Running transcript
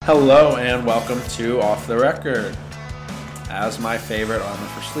Hello and welcome to Off the Record. As my favorite Armor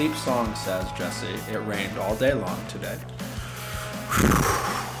for Sleep song says, Jesse, it rained all day long today.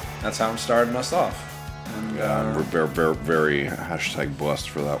 That's how I'm starting us off. And, we're very hashtag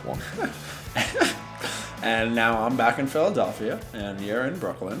blessed for that one. And now I'm back in Philadelphia, and you're in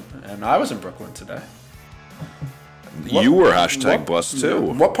Brooklyn, and I was in Brooklyn today. You were hashtag blessed too.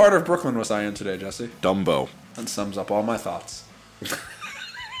 What part of Brooklyn was I in today, Jesse? Dumbo. That sums up all my thoughts.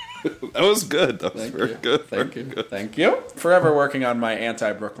 That was good. That was very good. Thank you. Forever working on my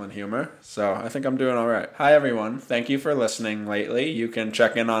anti-Brooklyn humor, so I think I'm doing all right. Hi, everyone. Thank you for listening lately. You can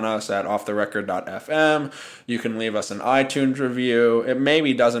check in on us at offtherecord.fm. You can leave us an iTunes review. It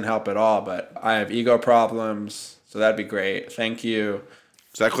maybe doesn't help at all, but I have ego problems, so that'd be great. Thank you.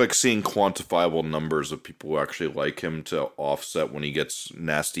 It's actually like seeing quantifiable numbers of people who actually like him to offset when he gets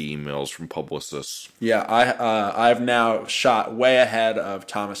nasty emails from publicists. Yeah, I've now shot way ahead of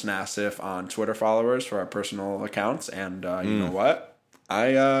Thomas Nassif on Twitter followers for our personal accounts, and you know what?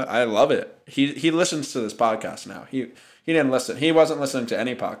 I love it. He listens to this podcast now. He didn't listen. He wasn't listening to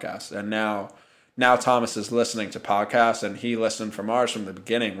any podcast, and now Thomas is listening to podcasts, and he listened from ours from the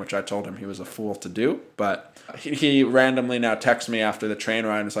beginning, which I told him he was a fool to do. But he randomly now texts me after the train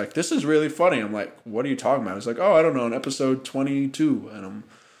ride and is like, "This is really funny." I'm like, "What are you talking about?" He's like, "Oh, I don't know, in episode 22. And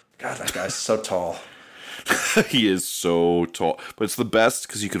God, that guy's so tall. He is so tall. But it's the best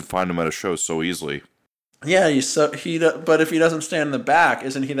because you can find him at a show so easily. Yeah, but if he doesn't stand in the back,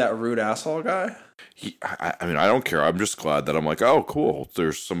 isn't he that rude asshole guy? I mean, I don't care. I'm just glad that I'm like, oh, cool.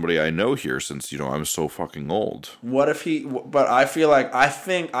 There's somebody I know here since, I'm so fucking old. What if but I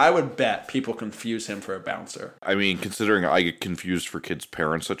think I would bet people confuse him for a bouncer. I mean, considering I get confused for kids'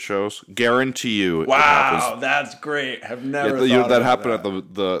 parents at shows, guarantee you. Wow, that's great. Have never thought that happened at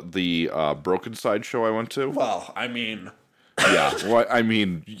the Broken Side show I went to. Well, I mean. Yeah, well, I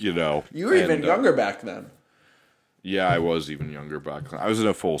mean, You were even younger back then. Yeah, I was even younger back then. I was in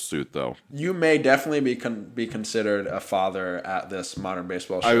a full suit, though. You may definitely be considered a father at this modern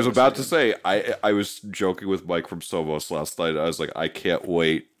baseball show. I was about to say, I was joking with Mike from Somos last night. I was like, I can't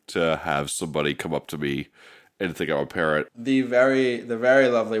wait to have somebody come up to me and think I'm a parent. The very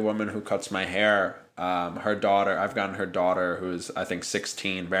lovely woman who cuts my hair, her daughter, I've gotten her daughter, who's, I think,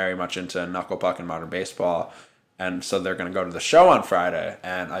 16, very much into knuckle puck and modern baseball. And so they're going to go to the show on Friday,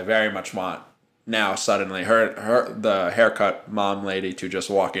 and I very much want now suddenly the haircut mom lady to just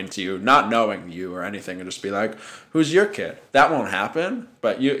walk into you, not knowing you or anything, and just be like, "Who's your kid?" That won't happen,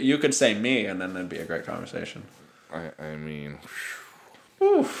 but you could say me, and then it'd be a great conversation. I mean,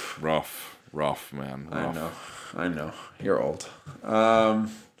 oof. rough, man. Rough. I know. You're old.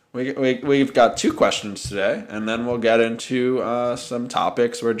 We've got 2 questions today, and then we'll get into some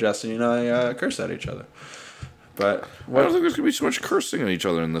topics where Jesse and I curse at each other. But I don't think there's going to be so much cursing at each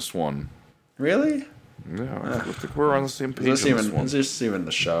other in this one. Really? Yeah, I think we're on the same page on this one. Is this even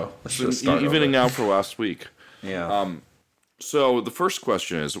the show? Let's just evening out for last week. Yeah. So the first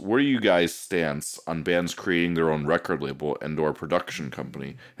question is, what are you guys' stance on bands creating their own record label and or production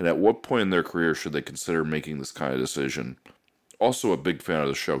company? And at what point in their career should they consider making this kind of decision? Also a big fan of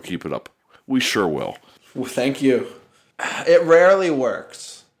the show. Keep it up. We sure will. Well, thank you. It rarely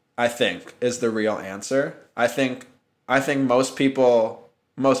works, I think, is the real answer. I think most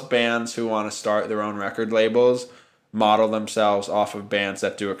bands who want to start their own record labels model themselves off of bands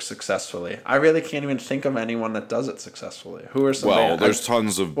that do it successfully. I really can't even think of anyone that does it successfully. Who are some bands? There's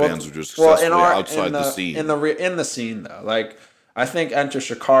tons of bands who do successfully outside the scene. In the scene, though. Like, I think Enter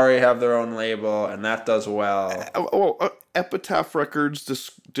Shikari have their own label, and that does well. Epitaph Records,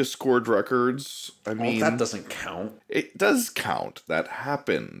 Discord Records. I mean, that doesn't count. It does count. That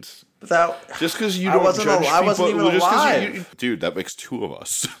happened. Just because you don't judge people, I wasn't even alive. Dude, that makes 2 of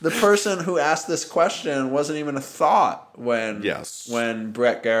us. The person who asked this question wasn't even a thought when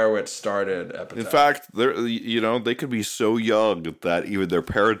Brett Garowitz started Epitaph. In fact, they could be so young that even their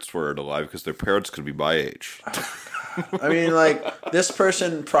parents weren't alive because their parents could be my age. I mean, like, this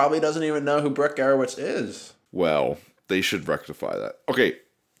person probably doesn't even know who Brett Garowitz is. Well, they should rectify that. Okay.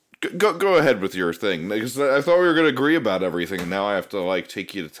 Go ahead with your thing, because I thought we were going to agree about everything, and now I have to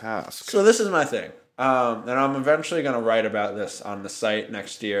take you to task. So this is my thing, and I'm eventually going to write about this on the site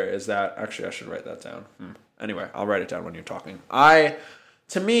next year. Is that actually I should write that down? Anyway, I'll write it down when you're talking.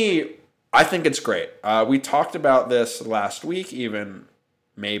 To me, I think it's great. We talked about this last week, even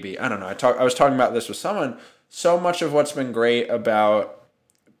maybe I don't know. I was talking about this with someone. So much of what's been great about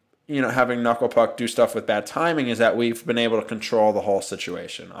having Knuckle Puck do stuff with bad timing is that we've been able to control the whole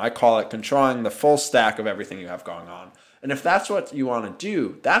situation. I call it controlling the full stack of everything you have going on. And if that's what you want to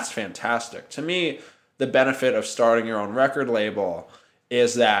do, that's fantastic. To me, the benefit of starting your own record label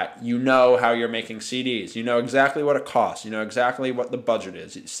is that you know how you're making CDs. You know exactly what it costs. You know exactly what the budget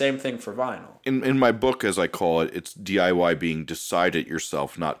is. Same thing for vinyl. In my book, as I call it, it's DIY being decide it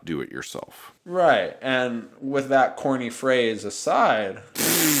yourself, not do it yourself. Right. And with that corny phrase aside...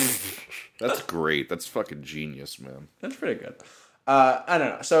 That's great. That's fucking genius, man. That's pretty good. I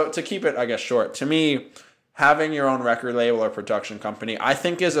don't know. So to keep it, I guess, short, to me, having your own record label or production company, I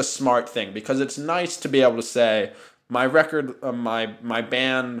think is a smart thing because it's nice to be able to say, my record, my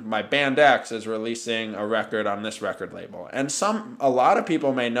band X is releasing a record on this record label. And a lot of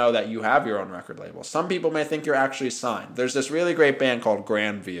people may know that you have your own record label. Some people may think you're actually signed. There's this really great band called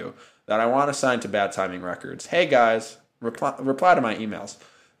Grandview that I want to sign to Bad Timing Records. Hey guys, reply to my emails.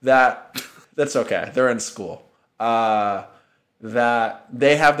 That's okay. They're in school. That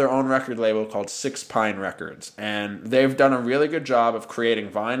they have their own record label called Six Pine Records, and they've done a really good job of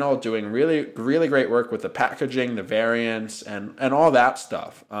creating vinyl, doing really, really great work with the packaging, the variants, and all that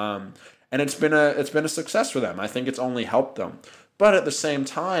stuff. And it's been a success for them. I think it's only helped them. But at the same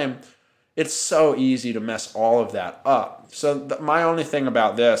time, it's so easy to mess all of that up. So my only thing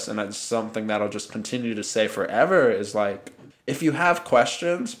about this, and it's something that I'll just continue to say forever, is like, if you have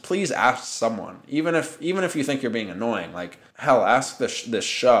questions, please ask someone. Even if you think you're being annoying, like, hell, ask this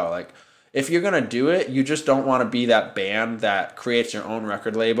show. Like, if you're gonna do it, you just don't want to be that band that creates your own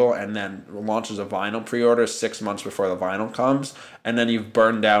record label and then launches a vinyl pre-order 6 months before the vinyl comes, and then you've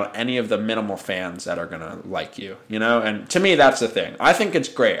burned out any of the minimal fans that are gonna like you, you know? And to me, that's the thing. I think it's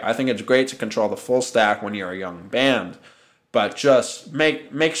great. I think it's great to control the full stack when you're a young band. But just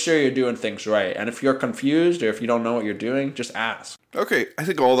make sure you're doing things right. And if you're confused or if you don't know what you're doing, just ask. Okay, I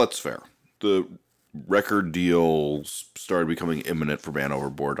think all that's fair. The record deals started becoming imminent for Band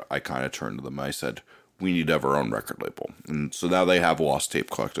Overboard. I kind of turned to them. I said, we need to have our own record label. And so now they have Lost Tape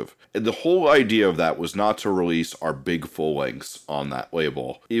Collective. And the whole idea of that was not to release our big full lengths on that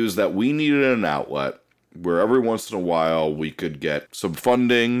label. It was that we needed an outlet where every once in a while we could get some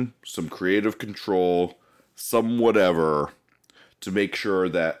funding, some creative control, some whatever, to make sure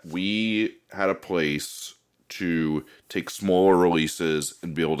that we had a place to take smaller releases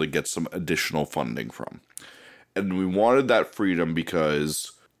and be able to get some additional funding from. And we wanted that freedom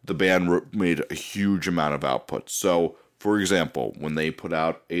because the band made a huge amount of output. So, for example, when they put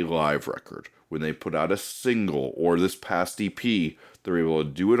out a live record, when they put out a single, or this past EP, they're able to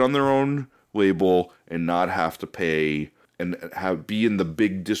do it on their own label and not have to pay and be in the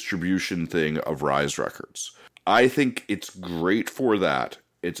big distribution thing of Rise Records. I think it's great for that.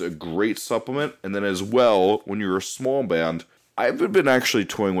 It's a great supplement. And then as well, when you're a small band, I've been actually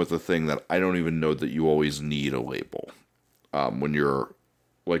toying with the thing that I don't even know that you always need a label. When you're,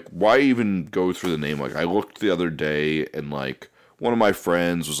 like, why even go through the name? Like, I looked the other day and, like, one of my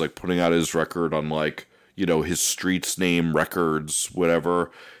friends was, like, putting out his record on, like, you know, his street's name records,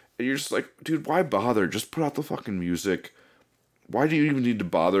 whatever. And you're just like, dude, why bother? Just put out the fucking music. Why do you even need to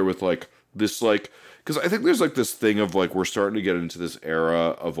bother with, like, this, like... Because I think there's, like, this thing of, like, we're starting to get into this era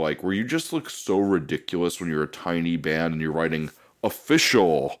of, like, where you just look so ridiculous when you're a tiny band and you're writing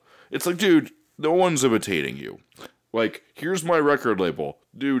official. It's like, dude, no one's imitating you. Like, here's my record label.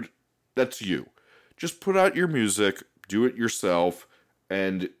 Dude, that's you. Just put out your music, do it yourself,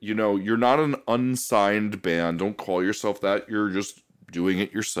 and, you know, you're not an unsigned band. Don't call yourself that. You're just doing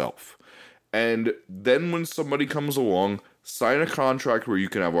it yourself. And then when somebody comes along, sign a contract where you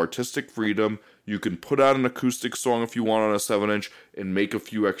can have artistic freedom. You can put out an acoustic song if you want on a 7-inch and make a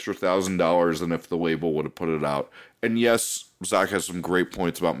few extra $1,000 than if the label would have put it out. And yes, Zach has some great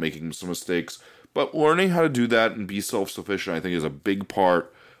points about making some mistakes, but learning how to do that and be self-sufficient, I think, is a big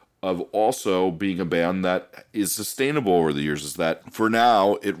part of also being a band that is sustainable over the years. Is that for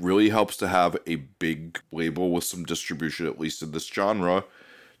now, it really helps to have a big label with some distribution, at least in this genre,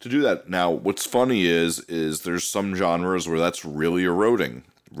 to do that. Now, what's funny is there's some genres where that's really eroding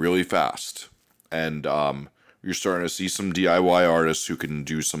really fast. And you're starting to see some DIY artists who can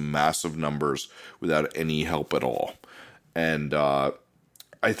do some massive numbers without any help at all. And I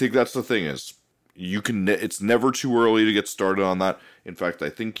think that's the thing is, it's never too early to get started on that. In fact, I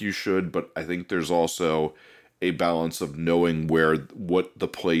think you should, but I think there's also a balance of knowing what the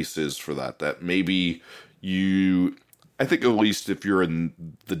place is for that. That maybe I think at least if you're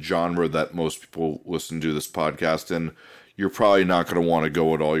in the genre that most people listen to this podcast in, you're probably not going to want to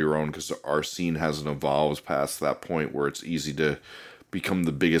go it all your own because our scene hasn't evolved past that point where it's easy to become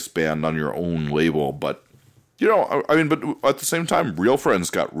the biggest band on your own label. But, you know, I mean, but at the same time, Real Friends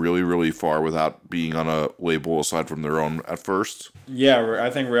got really, really far without being on a label aside from their own at first. Yeah,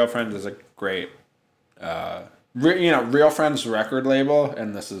 I think Real Friends is a great, Real Friends record label,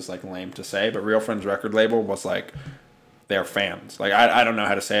 and this is like lame to say, but Real Friends record label was like their fans. Like, I don't know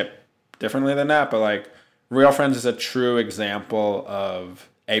how to say it differently than that, but like Real Friends is a true example of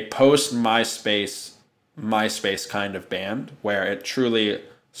a post MySpace kind of band where it truly,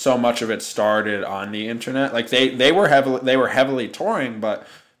 so much of it started on the internet. Like they were heavily touring, but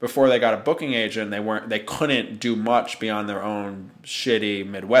before they got a booking agent, they couldn't do much beyond their own shitty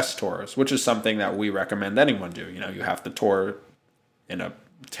Midwest tours, which is something that we recommend anyone do. You know, you have to tour in a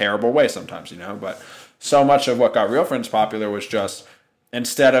terrible way sometimes, you know, but so much of what got Real Friends popular was just,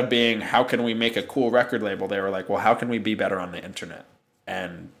 instead of being, how can we make a cool record label, they were like, well, how can we be better on the internet?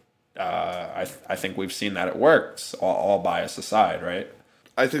 And I think we've seen that it works, all bias aside, right?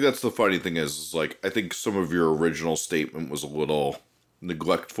 I think that's the funny thing is like, I think some of your original statement was a little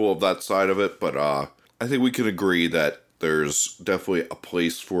neglectful of that side of it, but I think we can agree that there's definitely a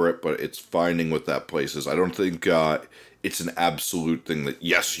place for it, but it's finding what that place is. I don't think it's an absolute thing that,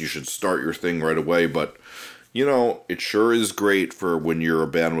 yes, you should start your thing right away, but, you know, it sure is great for when you're a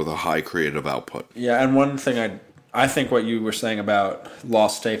band with a high creative output. Yeah, and one thing I think what you were saying about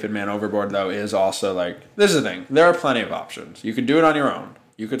Lost Tape and Man Overboard, though, is also like, this is the thing. There are plenty of options. You could do it on your own.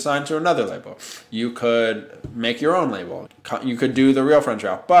 You could sign to another label. You could make your own label. You could do the Real Friends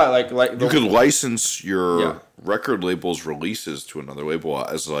route. But you could license your record label's releases to another label,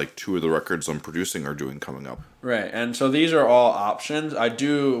 as like 2 of the records I'm producing are doing coming up. Right, and so these are all options. I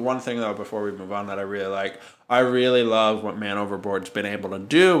do one thing though before we move on that I really like. I really love what Man Overboard's been able to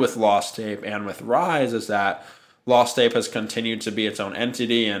do with Lost Tape and with Rise, is that Lost Tape has continued to be its own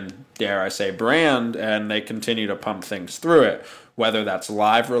entity and, dare I say, brand, and they continue to pump things through it. Whether that's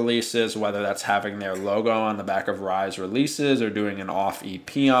live releases, whether that's having their logo on the back of Rise releases, or doing an off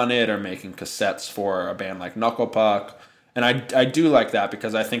EP on it, or making cassettes for a band like Knuckle Puck. And I do like that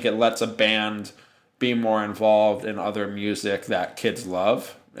because I think it lets a band be more involved in other music that kids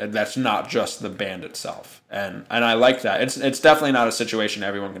love. And that's not just the band itself. And I like that. It's definitely not a situation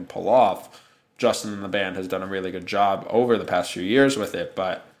everyone can pull off. Justin and the band has done a really good job over the past few years with it,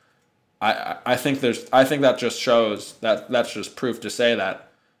 but I think that just shows that's just proof to say that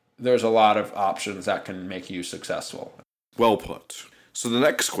there's a lot of options that can make you successful. Well put. So the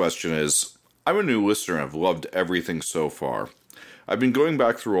next question is, I'm a new listener and I've loved everything so far. I've been going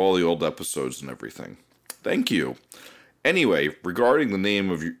back through all the old episodes and everything. Thank you. Anyway, regarding the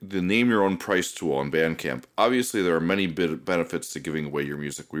name your own price tool on Bandcamp, obviously there are many benefits to giving away your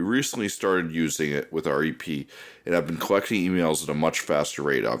music. We recently started using it with our EP and have been collecting emails at a much faster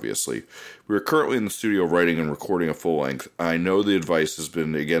rate, obviously. We are currently in the studio writing and recording a full length. I know the advice has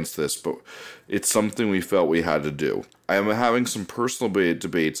been against this, but it's something we felt we had to do. I am having some personal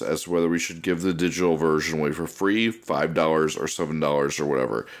debates as to whether we should give the digital version away for free, $5 or $7 or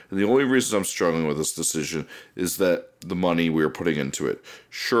whatever. And the only reason I'm struggling with this decision is that the money we are putting into it.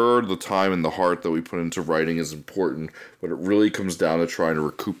 Sure, the time and the heart that we put into writing is important, but it really comes down to trying to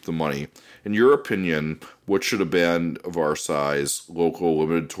recoup the money. In your opinion, what should a band of our size, local,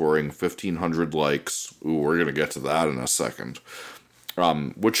 limited touring, 1,500 likes, we're going to get to that in a second,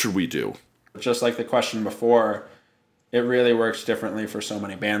 what should we do? Just like the question before, it really works differently for so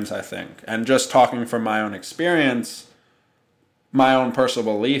many bands, I think. And just talking from my own experience, my own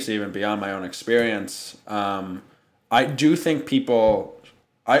personal beliefs, even beyond my own experience, I do think people,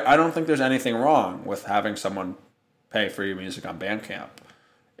 I don't think there's anything wrong with having someone pay for your music on Bandcamp.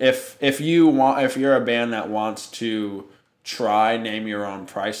 If you're a band that wants to try name your own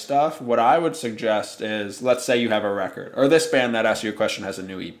price stuff, what I would suggest is, let's say you have a record, or this band that asked you a question has a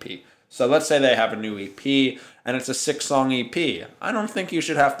new EP. So let's say they have a new EP and it's a 6-song EP. I don't think you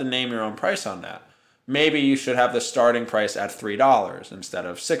should have to name your own price on that. Maybe you should have the starting price at $3 instead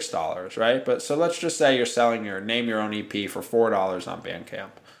of $6, right? But so let's just say you're selling your name your own EP for $4 on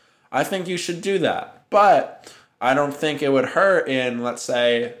Bandcamp. I think you should do that. But I don't think it would hurt in, let's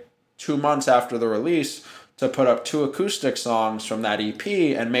say, 2 months after the release to put up 2 acoustic songs from that EP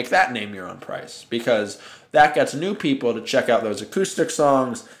and make that name your own price, because that gets new people to check out those acoustic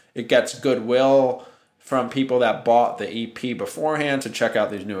songs. It gets goodwill from people that bought the EP beforehand to check out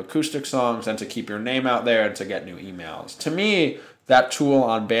these new acoustic songs and to keep your name out there and to get new emails. To me, that tool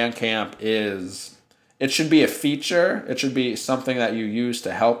on Bandcamp it should be a feature. It should be something that you use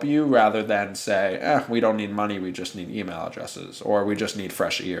to help you rather than say, we don't need money, we just need email addresses, or we just need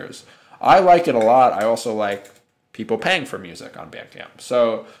fresh ears. I like it a lot. I also like people paying for music on Bandcamp.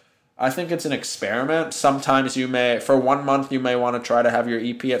 So I think it's an experiment. Sometimes for 1 month, you may want to try to have your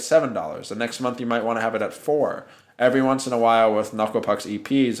EP at $7. The next month, you might want to have it at $4. Every once in a while with Knuckle Puck's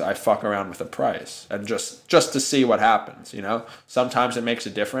EPs, I fuck around with the price and just to see what happens, you know? Sometimes it makes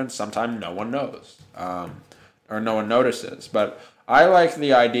a difference. Sometimes no one knows or no one notices. But I like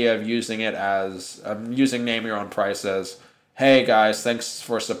the idea of using it as using Name Your Own Price as, hey guys, thanks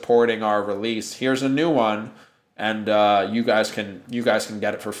for supporting our release. Here's a new one, and you guys can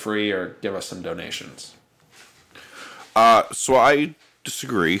get it for free or give us some donations. So I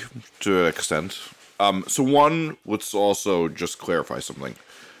disagree to an extent. So one, let's also just clarify something.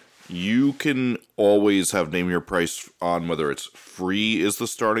 You can always have Name Your Price on whether it's free is the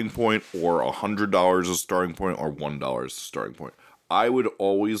starting point, or $100 is the starting point, or $1 is the starting point. I would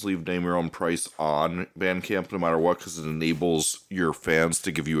always leave Name Your Own Price on Bandcamp no matter what, because it enables your fans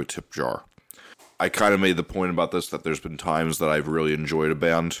to give you a tip jar. I kind of made the point about this that there's been times that I've really enjoyed a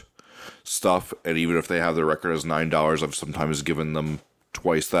band stuff, and even if they have their record as $9, I've sometimes given them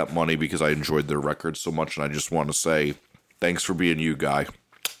twice that money because I enjoyed their record so much, and I just want to say, thanks for being you, guy.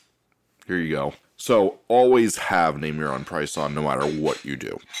 Here you go. So always have Name Your Own Price on no matter what you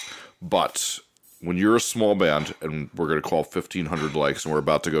do. But when you're a small band, and we're going to call 1,500 likes, and we're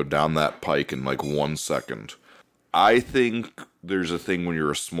about to go down that pike in like 1 second, I think there's a thing when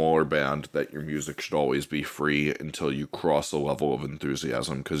you're a smaller band that your music should always be free until you cross a level of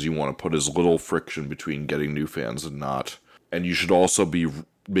enthusiasm, because you want to put as little friction between getting new fans and not. And you should also be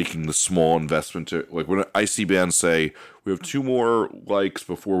making the small investment to, like when I see bands say, we have 2 more likes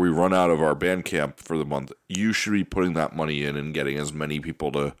before we run out of our Bandcamp for the month, you should be putting that money in and getting as many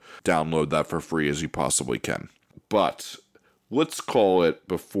people to download that for free as you possibly can. But let's call it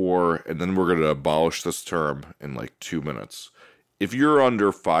before, and then we're going to abolish this term in like 2 minutes. If you're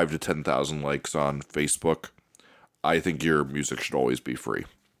under 5,000 to 10,000 likes on Facebook, I think your music should always be free.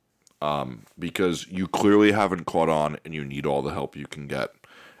 Because you clearly haven't caught on and you need all the help you can get.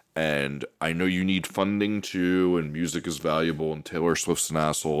 And I know you need funding too, and music is valuable, and Taylor Swift's an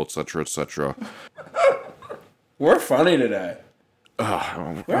asshole, etc., etc. We're funny today.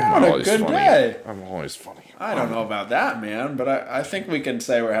 I'm having a good day. I'm always funny. I don't know about that, man, but I think we can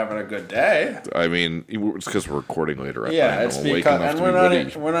say we're having a good day. I mean, it's because we're recording later at night. Yeah, it's because, and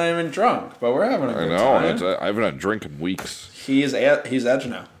we're not even drunk, but we're having a good time. I haven't had a drink in weeks. He's Edge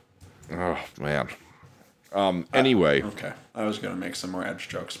now. Oh, man. Anyway. Okay. I was going to make some more Edge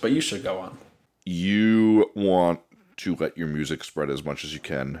jokes, but you should go on. You want to let your music spread as much as you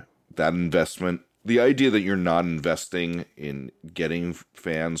can. That investment, the idea that you're not investing in getting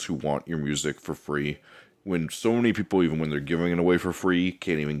fans who want your music for free, when so many people, even when they're giving it away for free,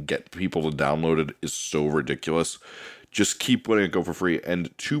 can't even get people to download it, is so ridiculous. Just keep letting it go for free.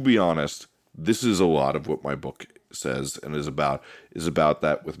 And to be honest, this is a lot of what my book says and is about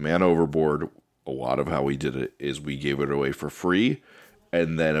that with Man Overboard. A lot of how we did it is we gave it away for free,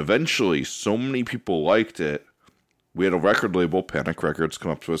 and then eventually so many people liked it, we had a record label, Panic Records, come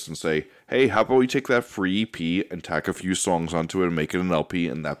up to us and say, hey, how about we take that free EP and tack a few songs onto it and make it an LP,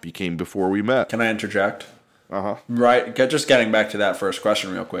 and that became Before We Met. Can I interject? Uh-huh. Right, just getting back to that first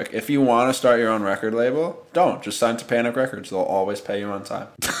question real quick. If you want to start your own record label, don't. Just sign to Panic Records. They'll always pay you on time.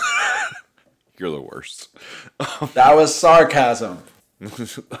 You're the worst. That was sarcasm.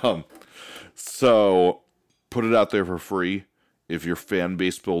 So, put it out there for free. If your fan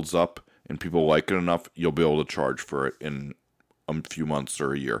base builds up and people like it enough, you'll be able to charge for it in a few months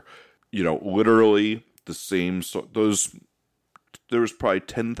or a year. You know, literally the same. So there was probably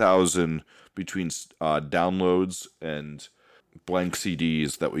 10,000 between downloads and blank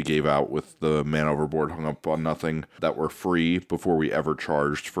CDs that we gave out with the Man Overboard Hung Up on Nothing that were free before we ever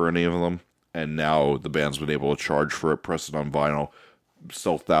charged for any of them. And now the band's been able to charge for it, press it on vinyl,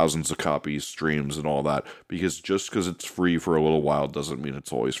 sell thousands of copies, streams, and all that, because just because it's free for a little while doesn't mean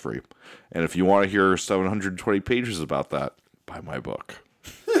it's always free. And if you want to hear 720 pages about that, buy my book.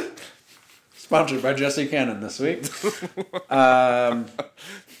 Sponsored by Jesse Cannon this week. I'm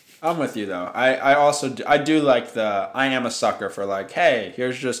with you though. I do like I am a sucker for like, hey,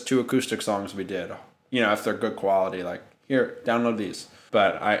 here's just 2 acoustic songs we did. You know, if they're good quality, like here, download these.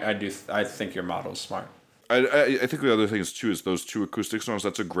 But I think your model's smart. I think the other thing is, too, is those 2 acoustic songs,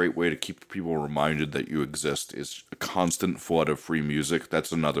 that's a great way to keep people reminded that you exist, is a constant flood of free music.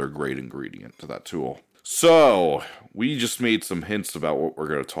 That's another great ingredient to that tool. So, we just made some hints about what we're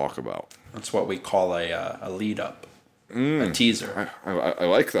going to talk about. That's what we call a lead-up, a teaser. I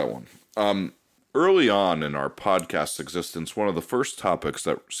like that one. Early on in our podcast's existence, one of the first topics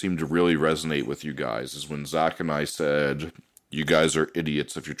that seemed to really resonate with you guys is when Zach and I said, you guys are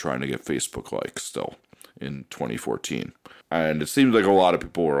idiots if you're trying to get Facebook likes still. In 2014. And it seemed like a lot of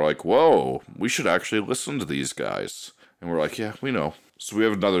people were like, whoa, we should actually listen to these guys. And we're like, yeah, we know. So we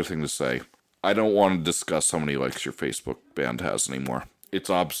have another thing to say. I don't want to discuss how many likes your Facebook band has anymore.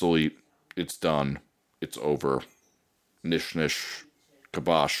 It's obsolete. It's done. It's over. Nish nish.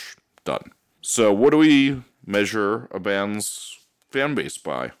 Kabosh. Done. So what do we measure a band's fan base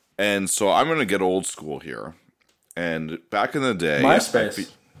by. And so I'm going to get old school here. And back in the day...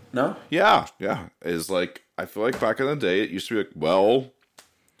 MySpace. No? Yeah. Is like, I feel like back in the day, it used to be like, well,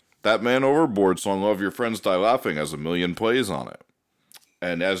 that Man Overboard song, Love Your Friends Die Laughing, has 1 million plays on it.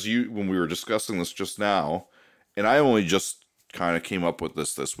 And when we were discussing this just now, and I only just kind of came up with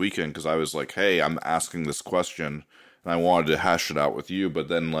this weekend because I was like, hey, I'm asking this question and I wanted to hash it out with you. But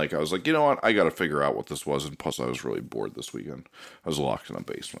then like, I was like, you know what? I got to figure out what this was. And plus I was really bored this weekend. I was locked in a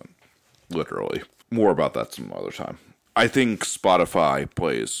basement. Literally. More about that some other time. I think Spotify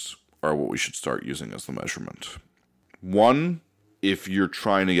plays are what we should start using as the measurement. One, if you're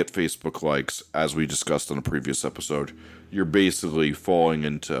trying to get Facebook likes, as we discussed in a previous episode, you're basically falling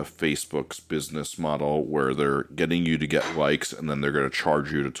into Facebook's business model where they're getting you to get likes and then they're going to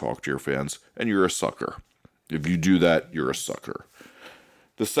charge you to talk to your fans, and you're a sucker. If you do that, you're a sucker.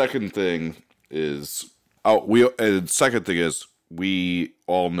 The second thing is, we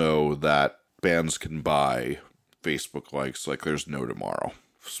all know that bands can buy Facebook likes like there's no tomorrow.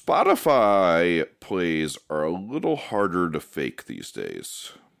 Spotify plays are a little harder to fake these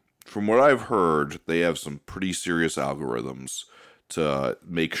days. From what I've heard, they have some pretty serious algorithms to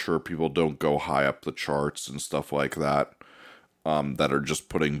make sure people don't go high up the charts and stuff like that, that are just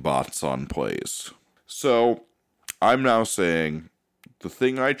putting bots on plays. So, I'm now saying the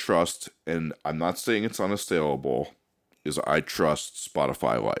thing I trust, and I'm not saying it's unassailable, is I trust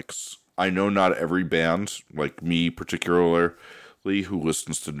Spotify likes. I know not every band, like me particularly, who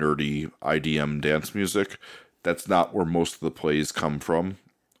listens to nerdy IDM dance music, that's not where most of the plays come from.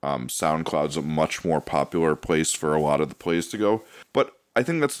 SoundCloud's a much more popular place for a lot of the plays to go. But I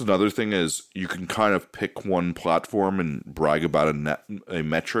think that's another thing is you can kind of pick one platform and brag about a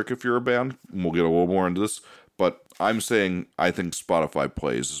metric if you're a band. And we'll get a little more into this. But I'm saying I think Spotify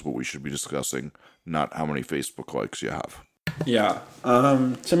plays is what we should be discussing, not how many Facebook likes you have. Yeah.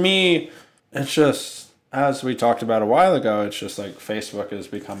 To me, it's just, as we talked about a while ago, it's just like Facebook is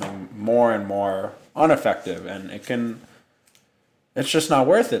becoming more and more ineffective, and it's just not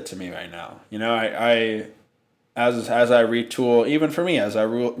worth it to me right now. You know, as I retool, even for me, as I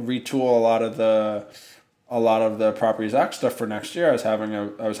retool a lot of the Properties Act stuff for next year, I was having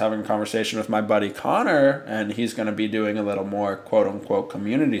a conversation with my buddy Connor, and he's going to be doing a little more quote unquote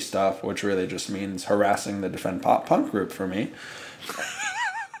community stuff, which really just means harassing the Defend Pop Punk group for me.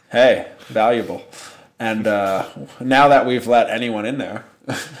 Hey, valuable. And now that we've let anyone in there,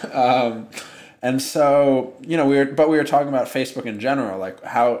 and so, you know, we were talking about Facebook in general, like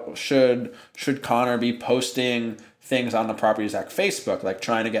how should Connor be posting things on the Properties Act Facebook, like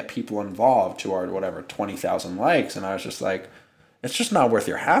trying to get people involved to our 20,000 likes, and I was just like, it's just not worth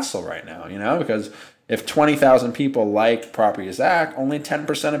your hassle right now, you know, because if 20,000 people like Properties Act, only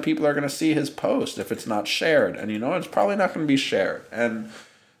 10% of people are going to see his post if it's not shared, and you know, it's probably not going to be shared, and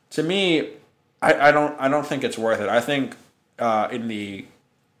to me, I don't think it's worth it. I think in the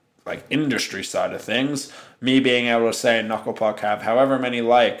like industry side of things, me being able to say Knucklepuck have however many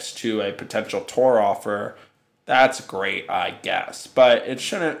likes to a potential tour offer, that's great, I guess. But it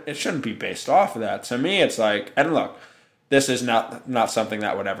shouldn't be based off of that. To me, it's like, and look, this is not something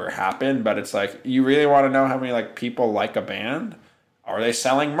that would ever happen, but it's like, you really want to know how many like people like a band? Are they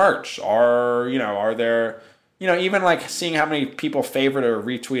selling merch? Are there, you know, even like seeing how many people favorite or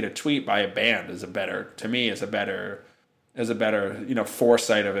retweet a tweet by a band is a better, you know,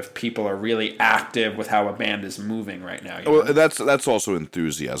 foresight of if people are really active with how a band is moving right now. Well, that's also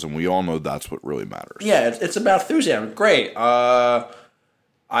enthusiasm. We all know that's what really matters. Yeah, it's about enthusiasm. Great. I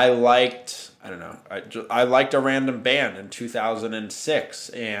liked a random band in 2006,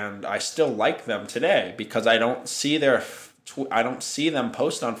 and I still like them today because I don't see them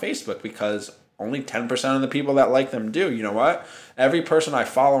post on Facebook because only 10% of the people that like them do. You know what? Every person I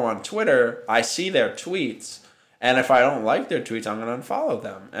follow on Twitter, I see their tweets, and if I don't like their tweets, I'm going to unfollow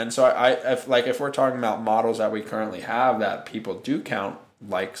them. And so if we're talking about models that we currently have that people do count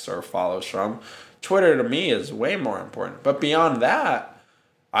likes or follows from, Twitter to me is way more important. But beyond that,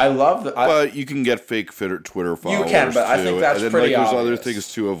 I love the. But you can get fake Twitter followers. You can, but too. I think that's pretty obvious. There's other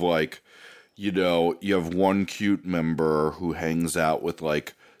things too of like, you know, you have one cute member who hangs out with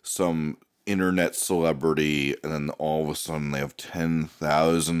like some internet celebrity, and then all of a sudden they have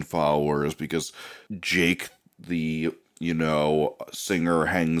 10,000 followers because Jake, the, you know, singer,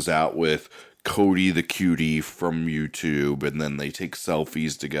 hangs out with Cody the cutie from YouTube, and then they take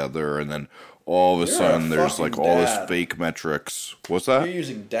selfies together, and then all of a sudden there's like all this fake metrics. What's that? You're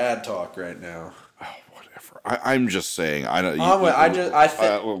using dad talk right now. Oh, whatever. I'm just saying. I don't.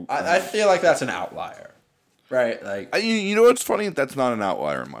 I feel like that's an outlier, right? Like, you know what's funny? That's not an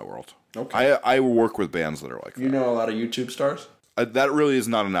outlier in my world. Okay. I work with bands that are like that. You know a lot of YouTube stars? That really is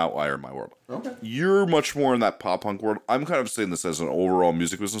not an outlier in my world. Okay. You're much more in that pop punk world. I'm kind of saying this as an overall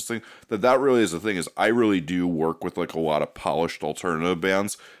music business thing, that really is the thing, is I really do work with like a lot of polished alternative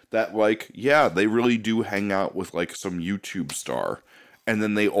bands that like, yeah, they really do hang out with like some YouTube star. And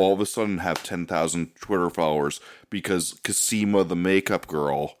then they all of a sudden have 10,000 Twitter followers because Cosima the makeup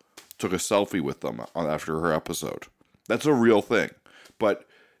girl took a selfie with them after her episode. That's a real thing. But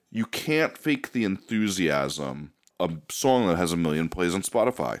you can't fake the enthusiasm a song that has 1 million plays on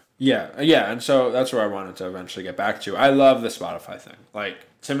Spotify. Yeah, and so that's where I wanted to eventually get back to. I love the Spotify thing. Like,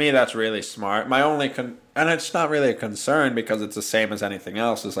 to me, that's really smart. My only and it's not really a concern because it's the same as anything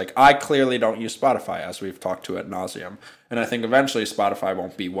else. Is like, I clearly don't use Spotify, as we've talked to ad nauseum, and I think eventually Spotify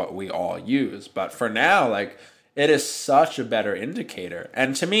won't be what we all use. But for now, like, it is such a better indicator.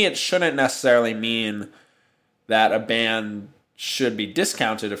 And to me, it shouldn't necessarily mean that a band should be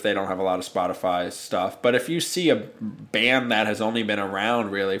discounted if they don't have a lot of Spotify stuff. But if you see a band that has only been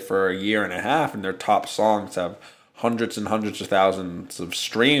around really for a year and a half and their top songs have hundreds and hundreds of thousands of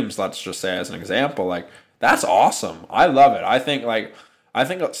streams, let's just say as an example, like, that's awesome. I love it. I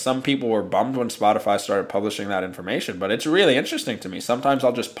think some people were bummed when Spotify started publishing that information, but it's really interesting to me. Sometimes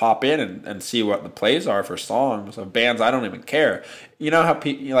I'll just pop in and see what the plays are for songs of bands I don't even care. You know how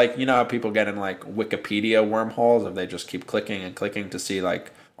people get in like Wikipedia wormholes if they just keep clicking and clicking to see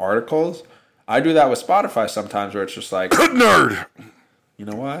like articles? I do that with Spotify sometimes where it's just like nerd. You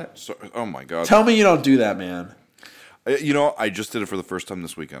know what? Oh my god. Tell me you don't do that, man. I just did it for the first time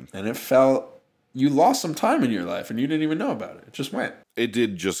this weekend. And it felt you lost some time in your life and you didn't even know about it. It just went. It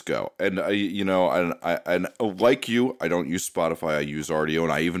did just go. And I like you, I don't use Spotify, I use Rdio,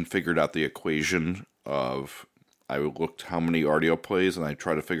 and I even figured out the equation of, I looked how many Rdio plays, and I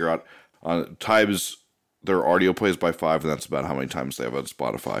try to figure out times their Rdio plays by 5, and that's about how many times they have on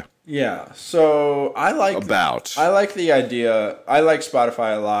Spotify. Yeah, so I like the idea. I like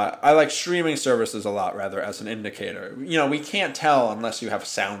Spotify a lot. I like streaming services a lot, rather, as an indicator. We can't tell unless you have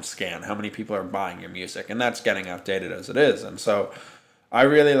SoundScan how many people are buying your music, and that's getting outdated as it is. And so I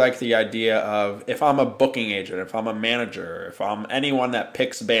really like the idea of, if I'm a booking agent, if I'm a manager, if I'm anyone that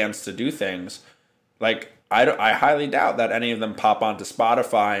picks bands to do things, like, I highly doubt that any of them pop onto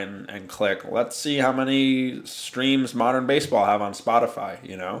Spotify and click, let's see how many streams Modern Baseball have on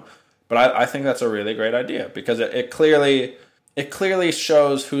Spotify, But I think that's a really great idea because it clearly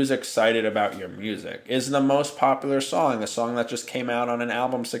shows who's excited about your music. Is the most popular song the song that just came out on an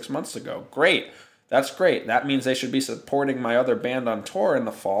album 6 months ago? Great. That's great. That means they should be supporting my other band on tour in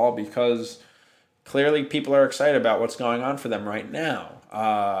the fall because clearly people are excited about what's going on for them right now.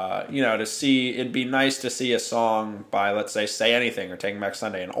 It'd be nice to see a song by, let's say Anything or Taking Back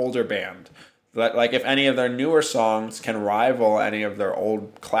Sunday, an older band. Like, if any of their newer songs can rival any of their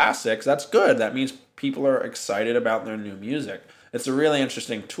old classics, that's good. That means people are excited about their new music. It's a really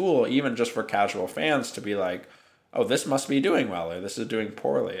interesting tool, even just for casual fans, to be like, oh, this must be doing well, or this is doing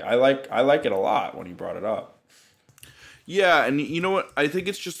poorly. I like it a lot when you brought it up. Yeah, and you know what? I think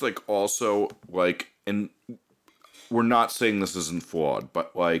it's just like also like, and we're not saying this isn't flawed,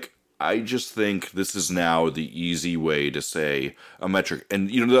 but like, I just think this is now the easy way to say a metric. And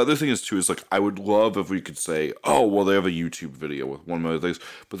the other thing is too, is like, I would love if we could say, oh, well, they have a YouTube video with 1 million things.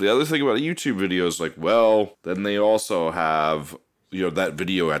 But the other thing about a YouTube video is like, well, then they also have, that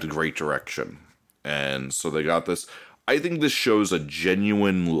video had a great direction. And so they got this. I think this shows a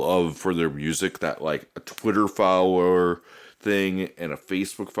genuine love for their music that like a Twitter follower thing and a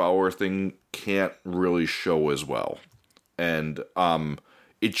Facebook follower thing can't really show as well. And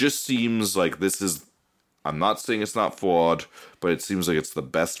it just seems like this is, I'm not saying it's not flawed, but it seems like it's the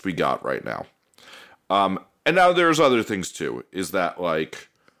best we got right now. And now there's other things too, is that like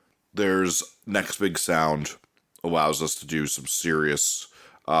there's Next Big Sound allows us to do some serious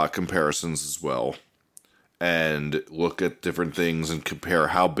comparisons as well. And look at different things and compare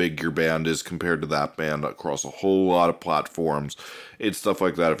how big your band is compared to that band across a whole lot of platforms. It's stuff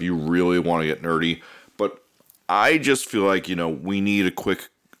like that if you really want to get nerdy. But I just feel like, we need a quick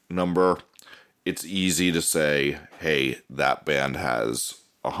number. It's easy to say, hey, that band has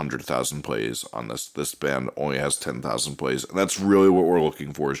 100,000 plays on this. This band only has 10,000 plays. And that's really what we're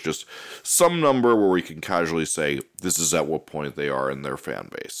looking for, is just some number where we can casually say, this is at what point they are in their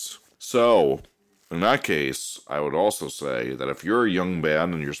fan base. So in that case, I would also say that if you're a young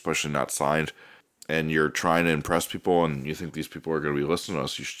band and you're especially not signed and you're trying to impress people and you think these people are going to be listening to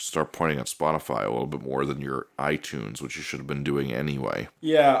us, you should start pointing at Spotify a little bit more than your iTunes, which you should have been doing anyway.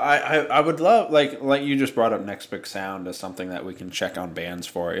 Yeah, I would love, like you just brought up Next Big Sound as something that we can check on bands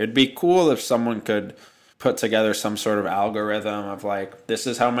for. It'd be cool if someone could put together some sort of algorithm of like, this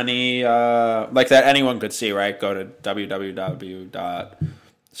is how many, like that anyone could see, right? Go to www.stream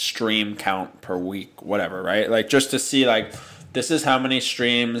count per week, whatever, right? Like just to see like, this is how many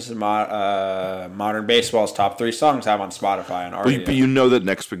streams Modern Baseball's top 3 songs have on Spotify and But you know that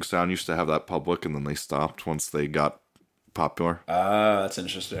Next Big Sound used to have that public, and then they stopped once they got popular. That's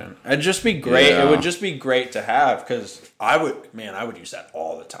interesting. It'd just be great. Yeah. It would just be great to have, because I would use that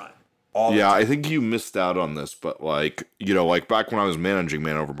all the time. I think you missed out on this, but like, you know, like back when I was managing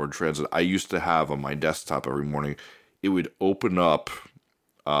Man Overboard Transit, I used to have on my desktop every morning, it would open up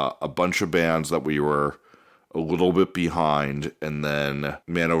a bunch of bands that we were a little bit behind, and then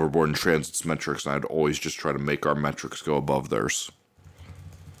Man Overboard and Transit's metrics, and I'd always just try to make our metrics go above theirs.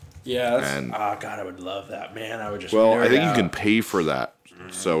 Yeah, God, I would love that, man. I would just. Well, I think you can pay for that,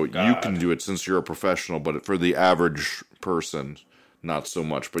 so God. You can do it since you're a professional. But for the average person, not so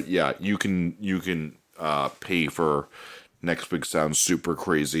much. But yeah, you can pay for Next Big Sound super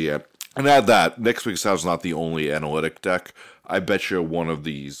crazy. And add that Next Big Sound's not the only analytic deck. I bet you one of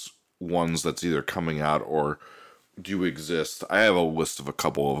these ones that's either coming out or do exist. I have a list of a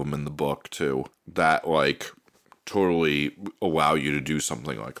couple of them in the book too that like totally allow you to do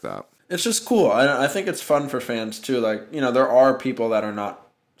something like that. It's just cool. I think it's fun for fans too. Like, you know, there are people that are not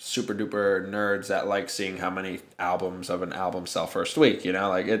super duper nerds that like seeing how many albums of an album sell first week, you know,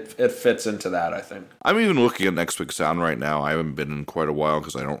 like it fits into that, I think. I'm even looking at Next Big Sound right now. I haven't been in quite a while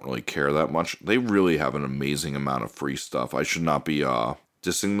because I don't really care that much. They really have an amazing amount of free stuff. I should not be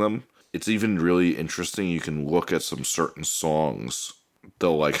dissing them. It's even really interesting. You can look at some certain songs.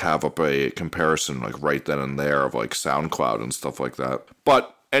 They'll like have up a comparison like right then and there of like SoundCloud and stuff like that.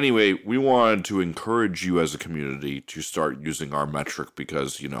 But anyway, we wanted to encourage you as a community to start using our metric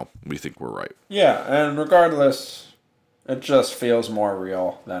because, you know, we think we're right. Yeah, and regardless, it just feels more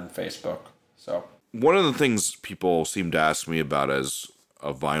real than Facebook. So one of the things people seem to ask me about as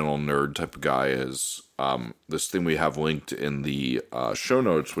a vinyl nerd type of guy is this thing we have linked in the show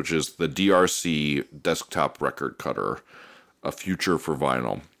notes, which is the DRC desktop record cutter, a future for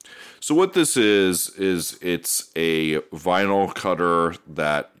vinyl. So what this is it's a vinyl cutter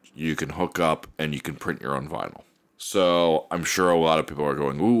that you can hook up and you can print your own vinyl. So I'm sure a lot of people are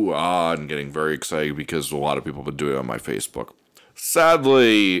going, ooh, and getting very excited because a lot of people have been doing it on my Facebook.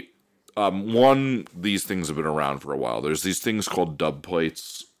 Sadly, these things have been around for a while. There's these things called dub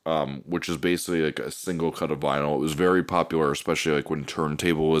plates, which is basically like a single cut of vinyl. It was very popular, especially like when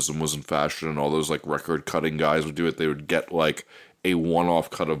turntablism was in fashion and all those like record cutting guys would do it. They would get like a one-off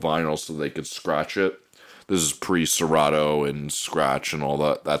cut of vinyl so they could scratch it. This is pre-Serato and Scratch and all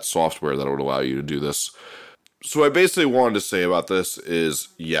that software that would allow you to do this. So what I basically wanted to say about this is,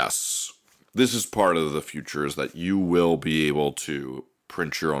 yes, this is part of the future, is that you will be able to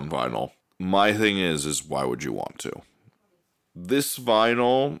print your own vinyl. My thing is why would you want to? This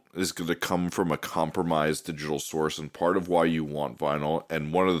vinyl is going to come from a compromised digital source, and part of why you want vinyl,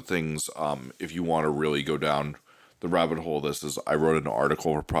 and one of the things, if you want to really go down the rabbit hole of this, is I wrote an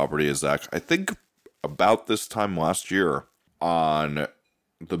article for Property Exec, I think about this time last year, on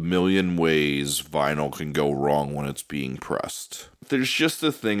the million ways vinyl can go wrong when it's being pressed. There's just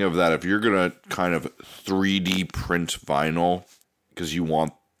a thing of that if you're going to kind of 3D print vinyl because you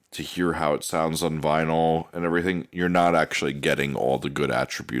want to hear how it sounds on vinyl and everything, you're not actually getting all the good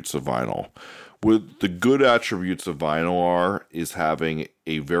attributes of vinyl. What the good attributes of vinyl is having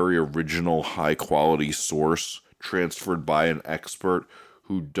a very original, high-quality source transferred by an expert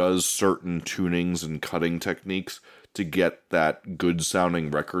who does certain tunings and cutting techniques to get that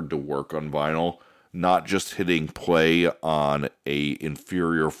good-sounding record to work on vinyl, not just hitting play on a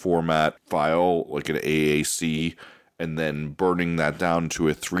inferior format file like an AAC and then burning that down to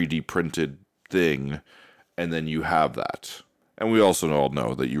a 3D printed thing, and then you have that. And we also all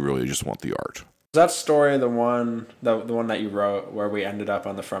know that you really just want the art. Was that story the one that you wrote where we ended up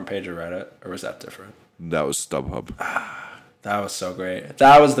on the front page of Reddit, or was that different? That was StubHub. That was so great.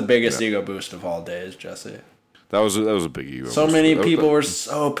 That was the biggest ego boost of all days, Jesse. That was a big ego. So many people were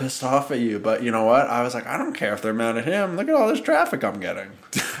so pissed off at you, but you know what? I was like, I don't care if they're mad at him. Look at all this traffic I'm getting.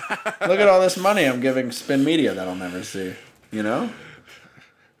 Look at all this money I'm giving Spin Media that I'll never see. You know?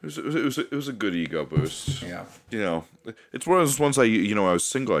 It was a good ego boost. Yeah. You know, it's one of those ones I was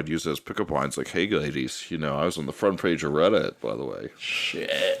single. I'd use it as pickup lines like, "Hey, ladies, you know, I was on the front page of Reddit, by the way."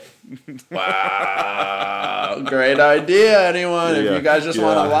 Shit. Wow. Great idea, anyone. If you guys just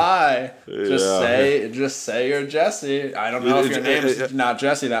want to lie, just say you're Jesse. I don't know if your name is not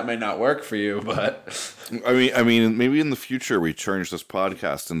Jesse. That may not work for you, but I mean, maybe in the future we change this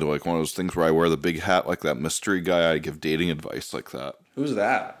podcast into like one of those things where I wear the big hat like that mystery guy. I give dating advice like that. Who's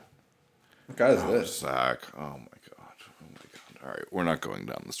that? What guy is this? Zach. Oh my god. All right, we're not going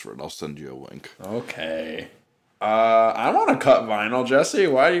down this road. I'll send you a link. Okay. I want to cut vinyl, Jesse.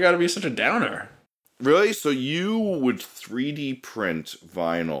 Why do you got to be such a downer? Really? So you would 3D print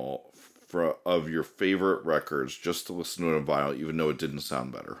vinyl of your favorite records just to listen to it on vinyl, even though it didn't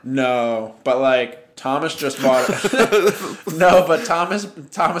sound better? No, but like Thomas just bought it. No, but Thomas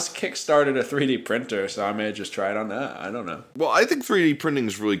kickstarted a 3D printer, so I may just try it on that. I don't know. Well, I think 3D printing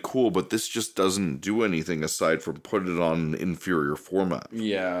is really cool, but this just doesn't do anything aside from put it on an inferior format.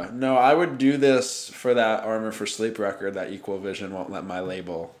 Yeah, no, I would do this for that Armor for Sleep record that Equal Vision won't let my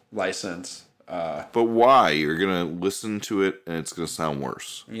label license. But why? You're going to listen to it and it's going to sound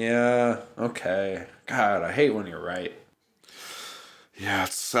worse. Yeah, okay. God, I hate when you're right. Yeah,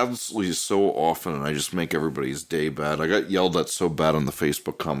 it sounds so often and I just make everybody's day bad. I got yelled at so bad on the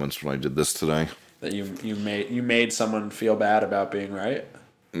Facebook comments when I did this today. That you made someone feel bad about being right?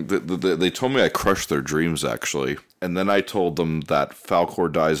 They told me I crushed their dreams, actually. And then I told them that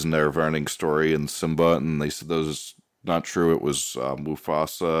Falcor dies in their Neverending Story and Simba, and they said those not true. It was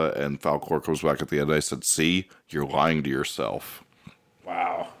Mufasa, and Falcor comes back at the end. I said, see, you're lying to yourself.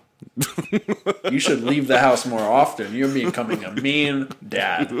 Wow. You should leave the house more often. You're becoming a mean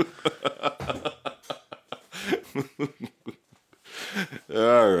dad.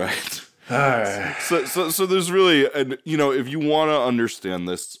 All right. So there's really, and if you want to understand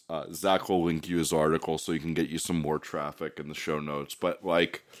this, Zach will link you his article so you can get you some more traffic in the show notes. But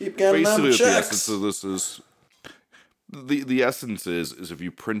like, keep getting basically, them checks. The essence of this is. The essence is if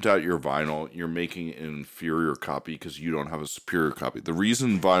you print out your vinyl, you're making an inferior copy because you don't have a superior copy. The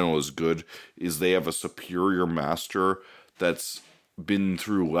reason vinyl is good is they have a superior master that's been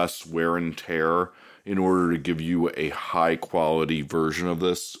through less wear and tear in order to give you a high quality version of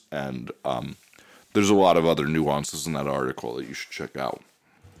this. And there's a lot of other nuances in that article that you should check out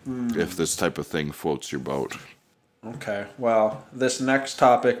if this type of thing floats your boat. Okay, well, this next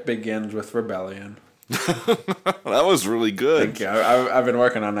topic begins with rebellion. That was really good. Thank you. I've been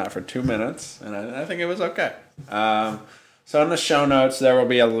working on that for 2 minutes, and I think it was okay. So in the show notes, there will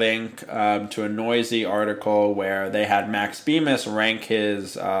be a link to a Noisy article where they had Max Bemis rank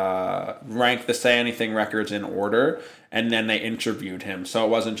the Say Anything records in order, and then they interviewed him. So it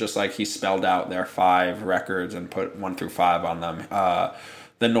wasn't just like he spelled out their 5 records and put 1 through 5 on them.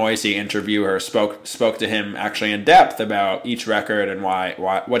 The Noisy interviewer spoke to him actually in depth about each record and why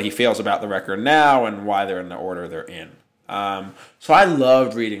what he feels about the record now and why they're in the order they're in. So I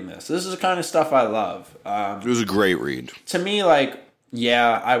loved reading this. This is the kind of stuff I love. It was a great read. To me, like,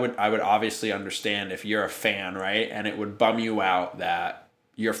 yeah, I would obviously understand if you're a fan, right? And it would bum you out that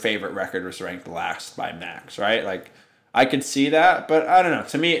your favorite record was ranked last by Max, right? Like, I could see that, but I don't know.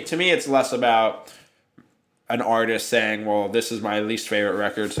 To me, it's less about an artist saying, well, this is my least favorite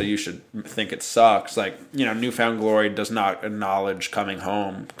record, so you should think it sucks. Like, New Found Glory does not acknowledge Coming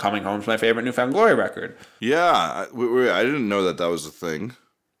Home. Coming Home's my favorite New Found Glory record. Yeah, I didn't know that was a thing.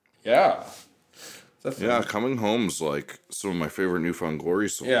 Yeah. Yeah, Coming Home's like some of my favorite New Found Glory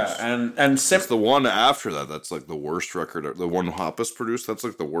songs. Yeah, and it's the one after that that's like the worst record. The one Hoppus produced, that's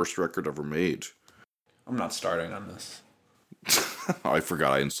like the worst record ever made. I'm not starting on this. I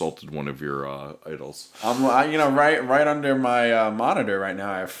forgot I insulted one of your idols. Right under my monitor right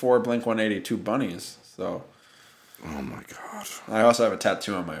now, I have 4 Blink-182 bunnies. So, oh my god! I also have a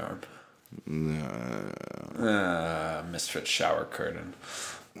tattoo on my arm. Misfit shower curtain.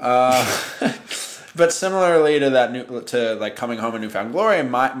 But similarly to that Coming Home and New Found Glory,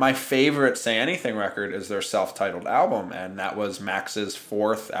 my favorite Say Anything record is their self-titled album, and that was Max's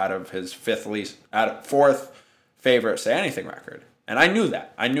 4th out of his 4th favorite Say Anything record. And I knew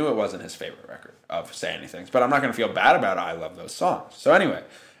that. I knew it wasn't his favorite record of Say Anything, but I'm not going to feel bad about it. I love those songs. So anyway,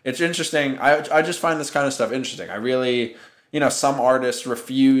 it's interesting. I just find this kind of stuff interesting. I really, some artists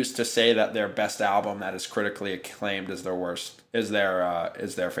refuse to say that their best album that is critically acclaimed is their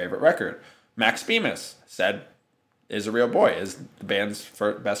favorite record. Max Bemis said Is a Real Boy is the band's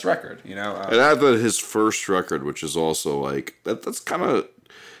best record, And I thought his first record, which is also like,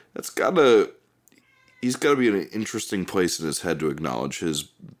 he's got to be in an interesting place in his head to acknowledge his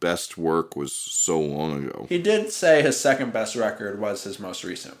best work was so long ago. He did say his second best record was his most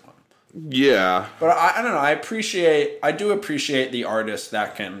recent one. Yeah. But I don't know, I do appreciate the artist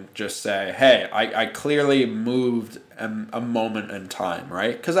that can just say, hey, I clearly moved a moment in time,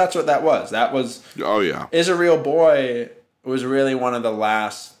 right? Because that's what that was. That was... Oh, yeah. Is a Real Boy was really one of the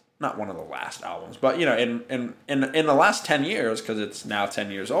last... Not one of the last albums, but in the last 10 years, because it's now 10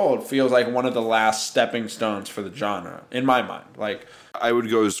 years old, feels like one of the last stepping stones for the genre, in my mind. Like, I would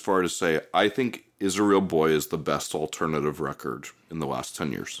go as far to say, I think Is a Real Boy is the best alternative record in the last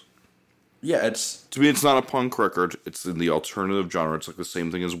 10 years. Yeah, it's To me, it's not a punk record. It's in the alternative genre. It's like the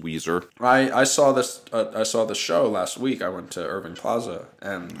same thing as Weezer. I saw this I saw the show last week. I went to Irving Plaza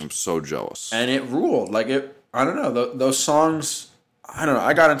and I'm so jealous. it ruled. Like it, I don't know, those songs. I don't know.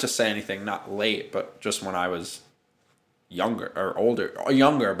 I got into Say Anything not late, but just when I was younger or older,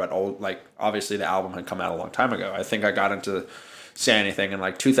 younger but old. Like obviously the album had come out a long time ago. I think I got into Say Anything in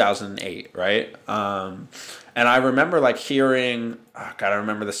like 2008, right? And I remember like hearing, oh God, I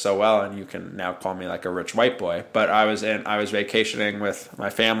remember this so well, and you can now call me like a rich white boy. But I was vacationing with my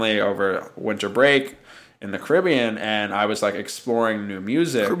family over winter break in the Caribbean, and I was like exploring new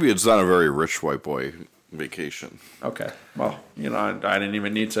music. Caribbean's not a very rich white boy vacation. Okay, well, you know, I didn't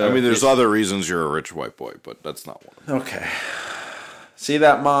even need to. I mean, there's other reasons you're a rich white boy, but that's not one of them. Okay, see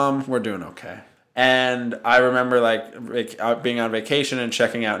that, Mom? We're doing okay. And I remember like being on vacation and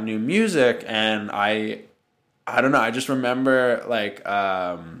checking out new music, and I don't know. I just remember like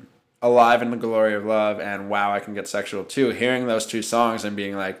Alive in the Glory of Love and Wow, I Can Get Sexual Too, hearing those two songs and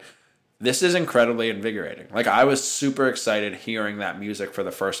being like, this is incredibly invigorating. Like I was super excited hearing that music for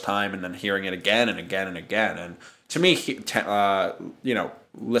the first time and then hearing it again and again and again. And to me, you know,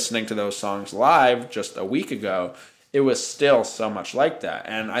 listening to those songs live just a week ago, it was still so much like that.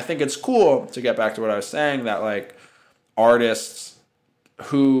 And I think it's cool, to get back to what I was saying, that like artists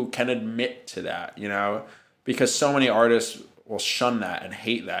who can admit to that, you know, because so many artists will shun that and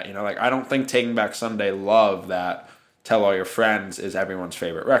hate that, you know, like I don't think Taking Back Sunday love that Tell All Your Friends is everyone's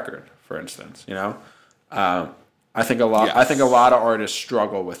favorite record, for instance, you know. I think a lot. Yes. I think a lot of artists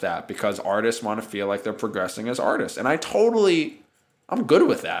struggle with that because artists want to feel like they're progressing as artists, and I'm good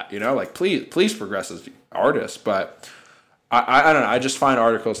with that, you know. Like please progress as artists, but I don't know. I just find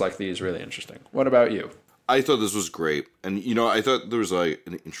articles like these really interesting. What about you? I thought this was great, and you know, I thought there was like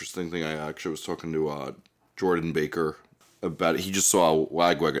an interesting thing. I actually was talking to Jordan Baker about it. He just saw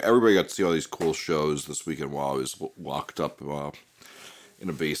Lagwagon. Everybody got to see all these cool shows this weekend while I was locked up in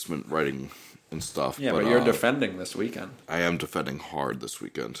a basement writing and stuff. Yeah, but you're defending this weekend. I am defending hard this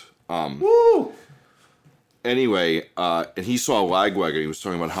weekend. Woo! Anyway, and he saw Lagwagon. He was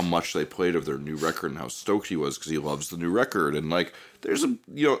talking about how much they played of their new record and how stoked he was because he loves the new record. And like, there's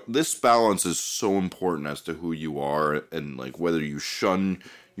this balance is so important as to who you are and like whether you shun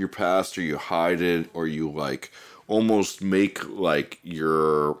your past or you hide it or you like almost make like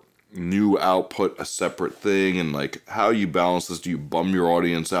your new output a separate thing, and like how you balance this. Do you bum your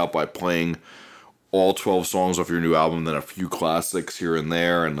audience out by playing all 12 songs off your new album, then a few classics here and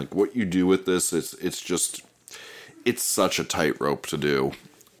there, and like what you do with this, it's such a tightrope to do.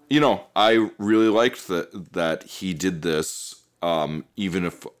 You know, I really liked that he did this, even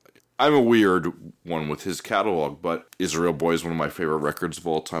if I'm a weird one with his catalog, but Israel Boy is one of my favorite records of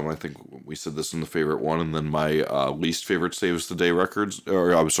all time. I think we said this in the favorite one, and then my least favorite Saves the Day records,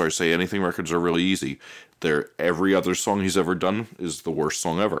 or I'm sorry, Say Anything records are really easy. Every other song he's ever done is the worst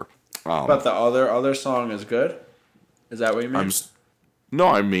song ever. But the other song is good? Is that what you mean? No,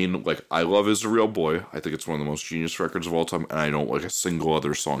 I mean, like, I love Israel Boy. I think it's one of the most genius records of all time, and I don't like a single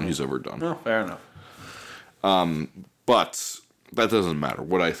other song he's ever done. No, fair enough. But that doesn't matter.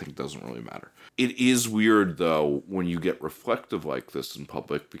 What I think doesn't really matter. It is weird, though, when you get reflective like this in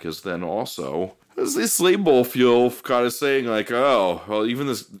public, because then also, does this label feel kind of saying, like, oh, well, even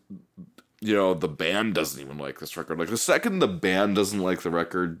this, you know, the band doesn't even like this record. Like, the second the band doesn't like the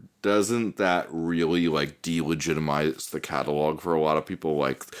record, doesn't that really, like, delegitimize the catalog for a lot of people?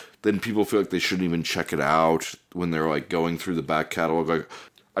 Like, then people feel like they shouldn't even check it out when they're, like, going through the back catalog. Like,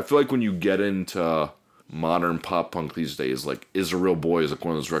 I feel like when you get into modern pop punk these days, like Israel Boy is like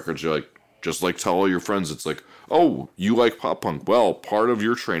one of those records you're like, just like Tell All Your Friends, it's like, oh, you like pop punk, well, part of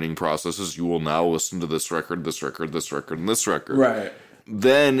your training process is you will now listen to this record, this record, this record, and this record. Right.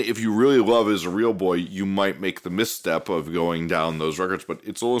 Then if you really love Israel Boy, you might make the misstep of going down those records, but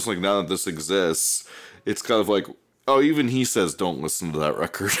it's almost like now that this exists, it's kind of like, oh, even he says don't listen to that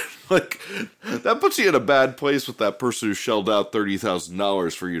record. Like, that puts you in a bad place with that person who shelled out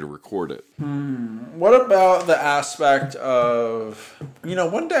 $30,000 for you to record it. What about the aspect of, you know,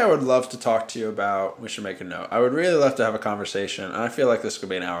 one day I would love to talk to you about, we should make a note, I would really love to have a conversation, and I feel like this could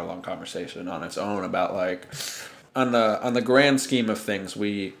be an hour-long conversation on its own about, like, on the grand scheme of things,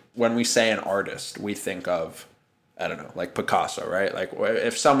 when we say an artist, we think of, I don't know, like Picasso, right? Like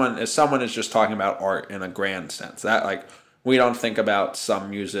if someone is just talking about art in a grand sense, that like we don't think about some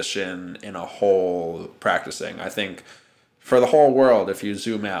musician in a whole practicing. I think for the whole world, if you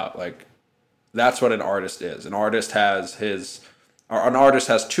zoom out, like that's what an artist is. An artist has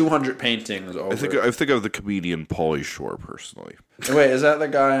 200 paintings over. I think of the comedian Pauly Shore personally. Wait, is that the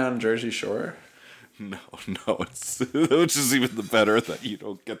guy on Jersey Shore? No, it's which is even the better that you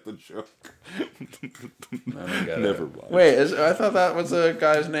don't get the joke. I don't get Never it. mind. Wait, I thought that was a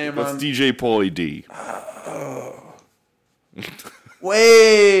guy's name That's on... DJ Pauly D.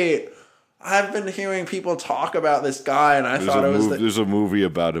 Wait! I've been hearing people talk about this guy, and There's a movie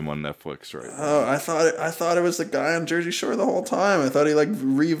about him on Netflix right now. Oh, I thought it was the guy on Jersey Shore the whole time. I thought he like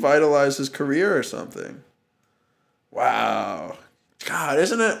revitalized his career or something. Wow. God,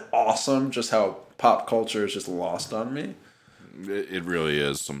 isn't it awesome just how pop culture is just lost on me? It really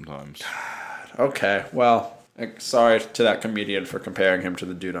is sometimes. Okay, well, sorry to that comedian for comparing him to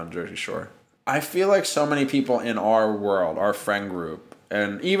the dude on Jersey Shore. I feel like so many people in our world, our friend group,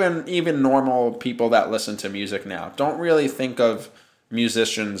 and even normal people that listen to music now don't really think of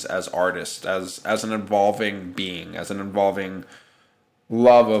musicians as artists, as an evolving being, as an evolving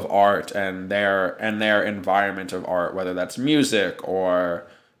love of art and their environment of art, whether that's music or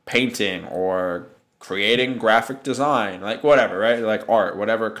painting or creating graphic design, like whatever, right? Like art,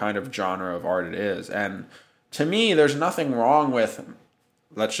 whatever kind of genre of art it is. And to me, there's nothing wrong with,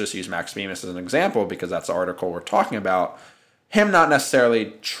 let's just use Max Bemis as an example because that's the article we're talking about, him not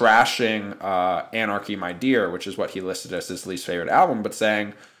necessarily trashing Anarchy My Dear, which is what he listed as his least favorite album, but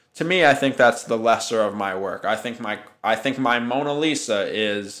saying, to me, I think that's the lesser of my work. I think my Mona Lisa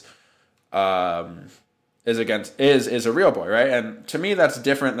is a real boy, right? And to me, that's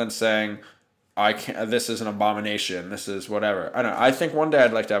different than saying this is an abomination. This is whatever. I don't know. I think one day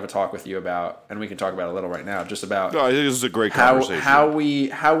I'd like to have a talk with you about, and we can talk about it a little right now, just about. No, I think this is a great conversation. How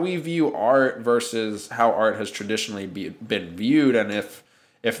we view art versus how art has traditionally been viewed, and if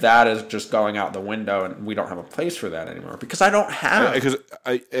that is just going out the window and we don't have a place for that anymore, because I don't have.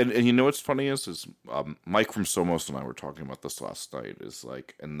 And you know what's funny is Mike from Somos and I were talking about this last night. Is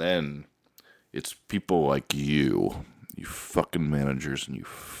like, and then it's people like you fucking managers and you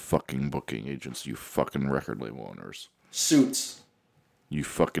fucking booking agents, you fucking record label owners, Suits, you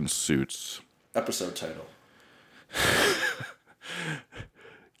fucking suits. Episode title.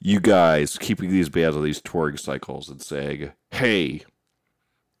 You guys keeping these bands on these touring cycles and saying, hey,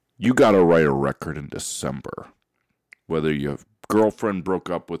 you got to write a record in December. Whether your girlfriend broke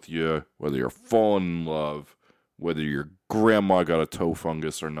up with you, whether you're falling in love, whether your grandma got a toe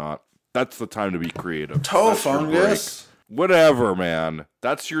fungus or not, that's the time to be creative. Toe fungus? Whatever, man.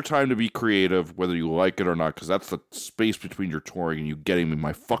 That's your time to be creative, whether you like it or not, because that's the space between your touring and you getting me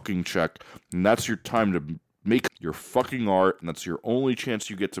my fucking check. And that's your time to make your fucking art, and that's your only chance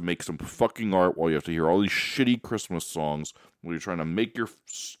you get to make some fucking art while you have to hear all these shitty Christmas songs while you're trying to make your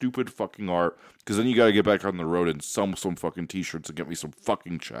stupid fucking art, because then you gotta get back on the road and sell some fucking t-shirts and get me some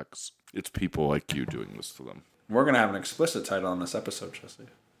fucking checks. It's people like you doing this to them. We're gonna have an explicit title on this episode, Jesse.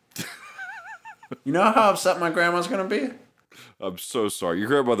 You know how upset my grandma's gonna be? I'm so sorry. Your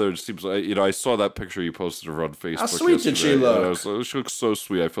grandmother seems like, I saw that picture you posted of her on Facebook. How sweet did she look? She looks so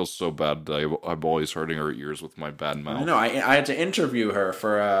sweet. I feel so bad. I'm always hurting her ears with my bad mouth. I know. I had to interview her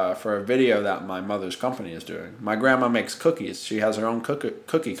for a video that my mother's company is doing. My grandma makes cookies. She has her own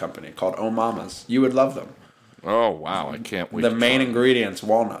cookie company called Oh Mamas. You would love them. Oh, wow. I can't wait. The main ingredient's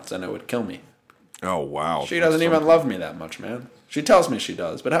walnuts, and it would kill me. Oh, wow. She doesn't even love me that much, man. She tells me she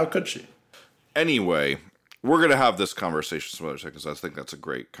does, but how could she? Anyway, we're going to have this conversation some other time because I think that's a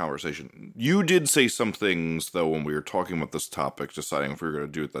great conversation. You did say some things, though, when we were talking about this topic, deciding if we were going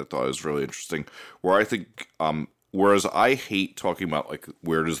to do it, that I thought was really interesting, where I think, whereas I hate talking about, like,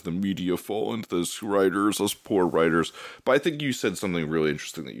 where does the media fall into those writers, those poor writers, but I think you said something really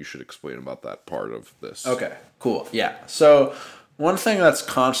interesting that you should explain about that part of this. Okay, cool. Yeah. So one thing that's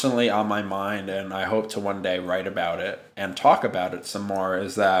constantly on my mind, and I hope to one day write about it and talk about it some more,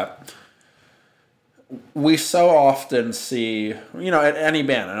 is that we so often see, at any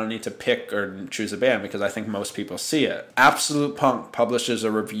band, I don't need to pick or choose a band because I think most people see it. Absolute Punk publishes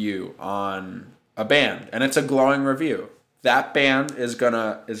a review on a band, and it's a glowing review. That band is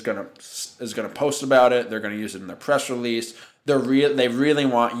gonna post about it. They're gonna use it in their press release. They really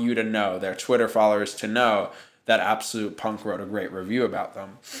want you to know, their Twitter followers to know, that Absolute Punk wrote a great review about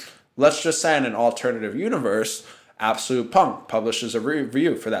them. Let's just say in an alternative universe, Absolute Punk publishes a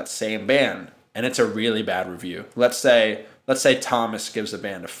review for that same band, and it's a really bad review. Let's say Thomas gives a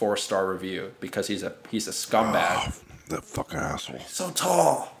band a 4-star review because he's a scumbag. Oh, that fucking asshole. So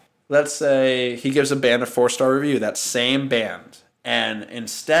tall. Let's say he gives a band a 4-star review, that same band. And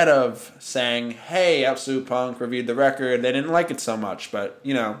instead of saying, hey, Absolute Punk reviewed the record, they didn't like it so much, but,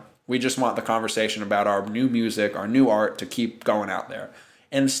 we just want the conversation about our new music, our new art to keep going out there.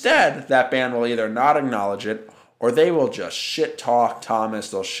 Instead, that band will either not acknowledge it or they will just shit talk Thomas,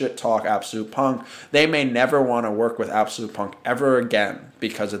 they'll shit talk Absolute Punk. They may never want to work with Absolute Punk ever again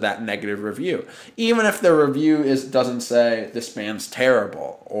because of that negative review. Even if the review doesn't say this band's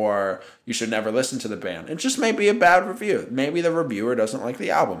terrible or you should never listen to the band. It just may be a bad review. Maybe the reviewer doesn't like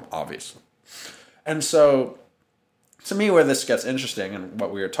the album, obviously. And so, to me, where this gets interesting and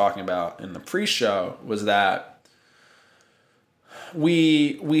what we were talking about in the pre-show was that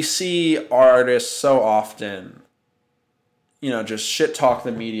we see artists so often, just shit talk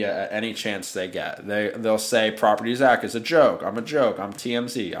the media at any chance they get. They'll say Property Zach is a joke. I'm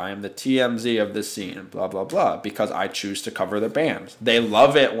TMZ. I am the TMZ of this scene, blah, blah, blah, because I choose to cover the band. They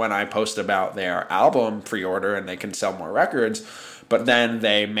love it when I post about their album pre-order and they can sell more records, but then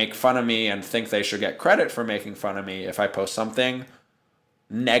they make fun of me and think they should get credit for making fun of me if I post something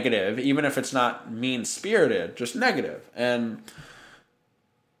negative, even if it's not mean-spirited, just negative. And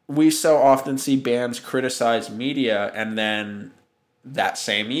we so often see bands criticize media and then that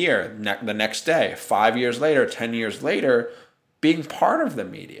same year, the next day, 5 years later, 10 years later, being part of the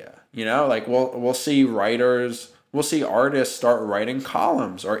media. Like we'll see writers, we'll see artists start writing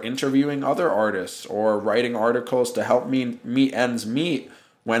columns or interviewing other artists or writing articles to help meet ends meet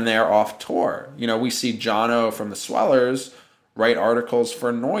when they're off tour. We see Jono from the Swellers write articles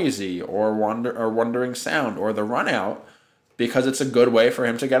for Noisy or Wandering Sound or The Runout because it's a good way for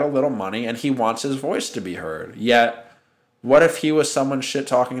him to get a little money and he wants his voice to be heard. Yet, what if he was someone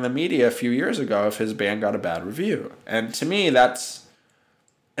shit-talking the media a few years ago if his band got a bad review? And to me, it's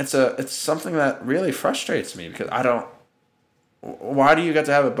something that really frustrates me because why do you get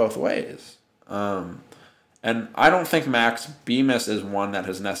to have it both ways? And I don't think Max Bemis is one that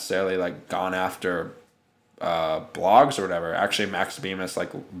has necessarily gone after blogs or whatever. Actually, Max Bemis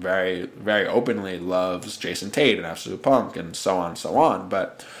very, very openly loves Jason Tate and Absolute Punk and so on and so on.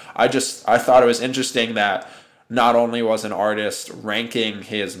 But I thought it was interesting that not only was an artist ranking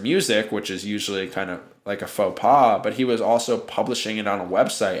his music, which is usually kind of like a faux pas, but he was also publishing it on a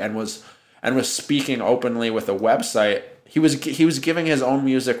website and was speaking openly with a website. He was giving his own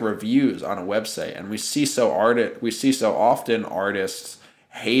music reviews on a website, and we see so often artists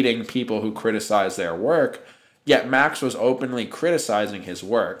hating people who criticize their work, yet Max was openly criticizing his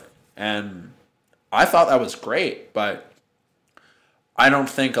work. And I thought that was great, but I don't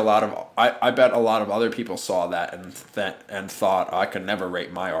think I bet a lot of other people saw that and thought I could never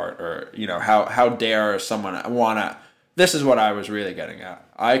rate my art, or how dare someone wanna. This is what I was really getting at.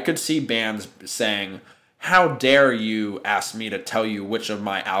 I could see bands saying, how dare you ask me to tell you which of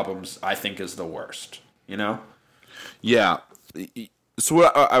my albums I think is the worst, Yeah. So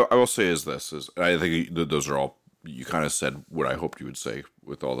what I will say is this, I think those are all, you kind of said what I hoped you would say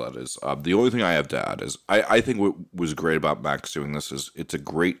with all that is, the only thing I have to add is, I think what was great about Max doing this is it's a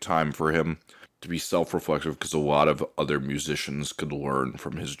great time for him to be self-reflective because a lot of other musicians could learn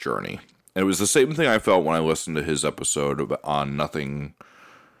from his journey. And it was the same thing I felt when I listened to his episode on Nothing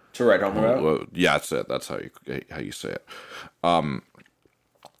to Write Home About. Yeah, that's it. That's how you say it.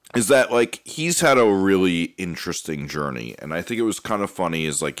 Is that he's had a really interesting journey, and I think it was kind of funny.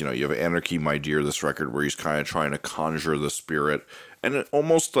 Is you have Anarchy, My Dear, this record where he's kind of trying to conjure the spirit, and it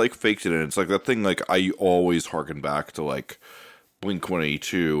almost faked it. And it's that thing I always harken back to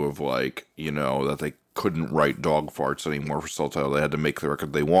Blink-182 of that they couldn't write dog farts anymore for Self-Titled. They had to make the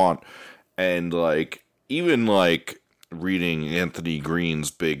record they want, and even reading Anthony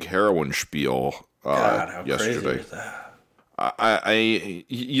Green's big heroin spiel God, how yesterday. Crazy is that?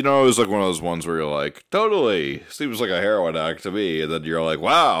 It was one of those ones where you're totally seems like a heroin addict to me, and then you're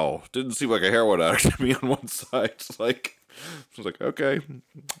wow, didn't seem like a heroin addict to me on one side. It's okay,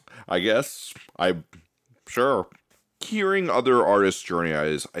 I guess sure. Hearing other artists' journey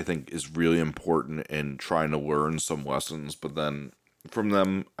I think is really important in trying to learn some lessons, but then from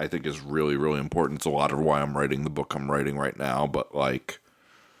them I think is really, really important. It's a lot of why I'm writing the book I'm writing right now, but wow.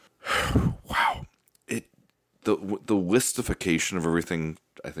 The listification of everything,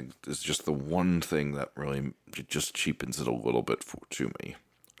 I think, is just the one thing that really just cheapens it a little bit to me.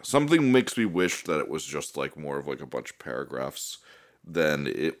 Something makes me wish that it was just more of a bunch of paragraphs than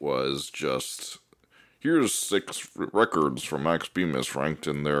it was just, here's 6 records from Max Bemis ranked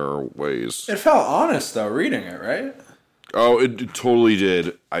in their ways. It felt honest, though, reading it, right? Oh, it totally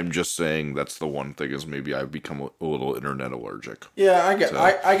did. I'm just saying that's the one thing is maybe I've become a little internet allergic. Yeah, I get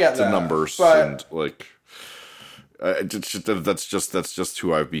that. To numbers but... and that's just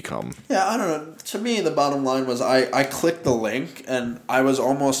who I've become. Yeah, I don't know. To me, the bottom line was I clicked the link and I was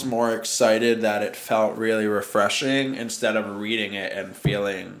almost more excited that it felt really refreshing instead of reading it and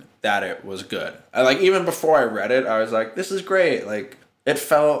feeling that it was good. Even before I read it, I was this is great. it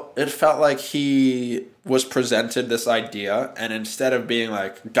felt like he was presented this idea, and instead of being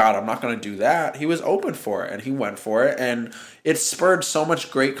like, God, I'm not going to do that, he was open for it and he went for it, and it spurred so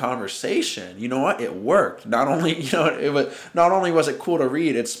much great conversation. You know what? It worked. Not only, not only was it cool to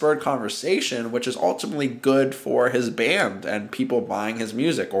read, it spurred conversation, which is ultimately good for his band and people buying his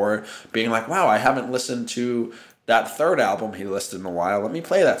music or being like, wow, I haven't listened to that third album he listed in a while. Let me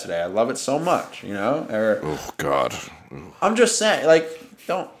play that today. I love it so much, Or Oh God. I'm just saying, like,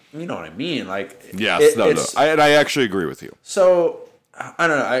 don't you know what I mean? Like, Yes, no. I actually agree with you. So I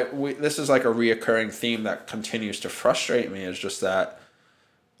don't know. This is like a reoccurring theme that continues to frustrate me. Is just that,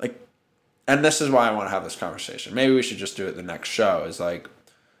 like, and this is why I want to have this conversation. Maybe we should just do it the next show. Is like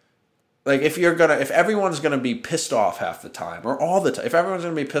if everyone's gonna be pissed off half the time or all the time, if everyone's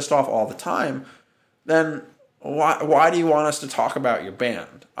gonna be pissed off all the time, then why do you want us to talk about your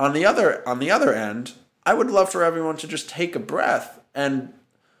band? On the other end, I would love for everyone to just take a breath and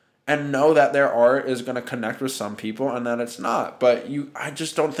know that their art is going to connect with some people and that it's not. But I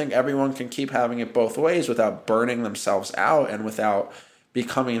just don't think everyone can keep having it both ways without burning themselves out and without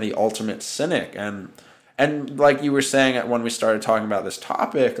becoming the ultimate cynic. And like you were saying when we started talking about this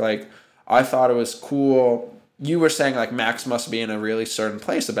topic, like, I thought it was cool. You were saying like Max must be in a really certain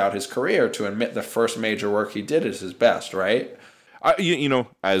place about his career to admit the first major work he did is his best, right?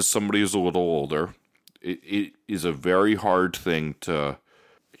 As somebody who's a little older, it is a very hard thing to.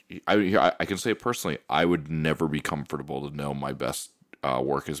 I can say it personally. I would never be comfortable to know my best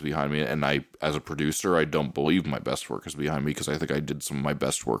work is behind me, and as a producer, I don't believe my best work is behind me because I think I did some of my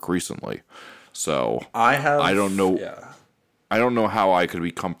best work recently. So I don't know. Yeah. I don't know how I could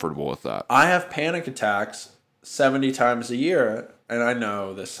be comfortable with that. I have panic attacks 70 times a year, and I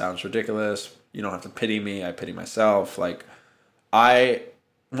know this sounds ridiculous. You don't have to pity me. I pity myself. Like,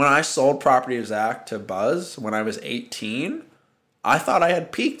 when I sold Property of Zach to Buzz when I was 18, I thought I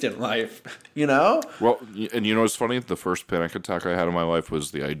had peaked in life, Well, and what's funny? The first panic attack I had in my life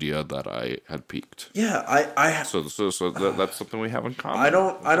was the idea that I had peaked. Yeah, So that's something we have in common. I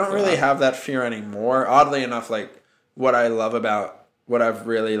don't really have that fear anymore. Oddly enough, like, what I love about what I've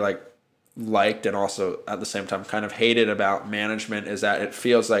really liked and also at the same time kind of hated about management is that it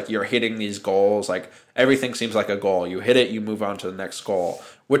feels like you're hitting these goals. Like, everything seems like a goal. You hit it, you move on to the next goal,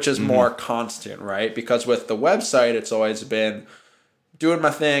 which is more constant, right? Because with the website, it's always been doing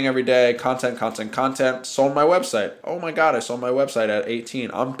my thing every day, content, sold my website. Oh my God, I sold my website at 18.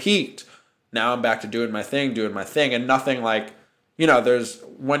 I'm peaked. Now I'm back to doing my thing, and nothing like, there's,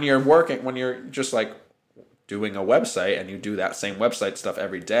 when you're just like doing a website and you do that same website stuff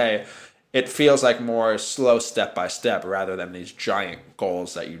every day, it feels like more slow step by step rather than these giant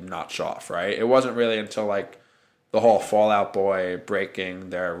goals that you notch off, right? It wasn't really until like the whole Fall Out Boy breaking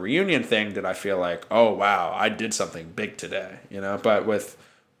their reunion thing did I feel like, oh wow, I did something big today, But with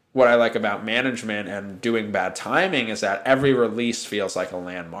what I like about management and doing Bad Timing is that every release feels like a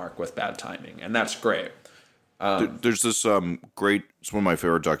landmark with Bad Timing, and that's great. There's this great, it's one of my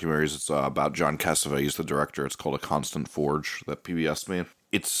favorite documentaries. It's about John Cassavetes, he's the director. It's called A Constant Forge that PBS made.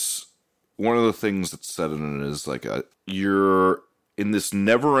 It's one of the things that's said in it is like you're in this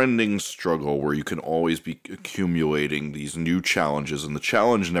never-ending struggle where you can always be accumulating these new challenges, and the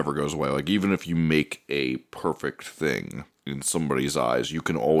challenge never goes away. Like, even if you make a perfect thing in somebody's eyes, you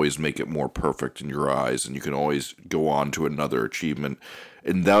can always make it more perfect in your eyes, and you can always go on to another achievement.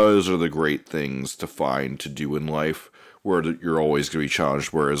 And those are the great things to find to do in life, where you're always going to be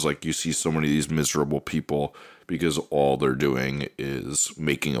challenged. Whereas, like, you see so many of these miserable people because all they're doing is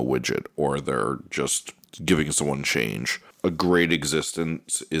making a widget, or they're just giving someone change. A great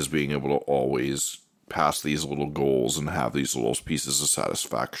existence is being able to always pass these little goals and have these little pieces of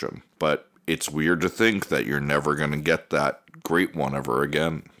satisfaction. But it's weird to think that you're never going to get that great one ever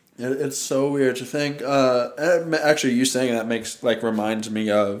again. It's so weird to think. Actually, you saying that reminds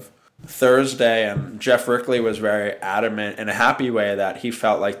me of Thursday, and Jeff Rickley was very adamant in a happy way that he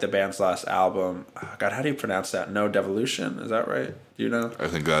felt like the band's last album. Oh God, how do you pronounce that? No Devolution, is that right? Do you know? I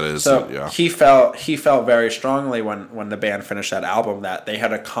think that is. So yeah. He felt very strongly when the band finished that album that they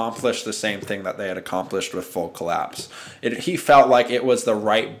had accomplished the same thing that they had accomplished with Full Collapse. He felt like it was the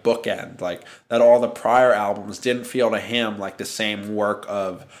right bookend, like that all the prior albums didn't feel to him like the same work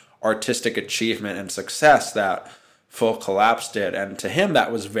of artistic achievement and success that Full Collapse did, and to him that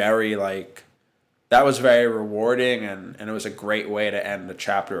was very rewarding, and it was a great way to end the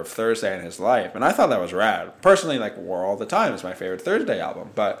chapter of Thursday in his life, and I thought that was rad. Personally, like, War All the Time is my favorite Thursday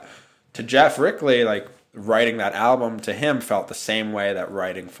album, but to Jeff Rickley, like, writing that album to him felt the same way that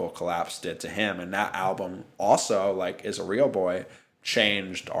writing Full Collapse did to him, and that album also, like, Is a Real Boy,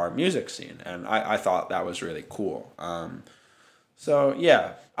 changed our music scene, and I thought that was really cool. So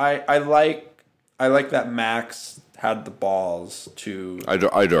yeah, I like that Max had the balls to.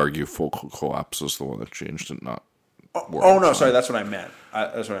 I'd argue Full Collapse is the one that changed it, not. Oh no, sorry, that's what I meant.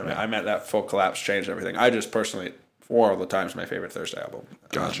 I meant that Full Collapse changed everything. I just personally, War of the Time's my favorite Thursday album.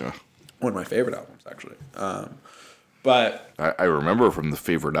 Gotcha. One of my favorite albums, actually. But I remember from the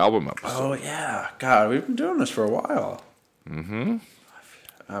favorite album episode. Oh yeah, God, we've been doing this for a while. Mm-hmm.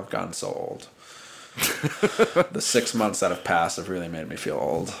 I've gotten so old. The 6 months that have passed have really made me feel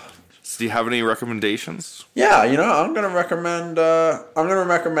old. So do you have any recommendations? Yeah, I'm gonna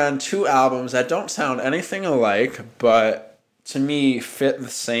recommend two albums that don't sound anything alike, but to me fit the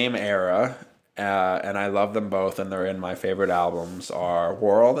same era, and I love them both, and they're in my favorite albums. Are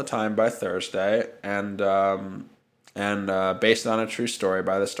War All the Time by Thursday and Based on a True Story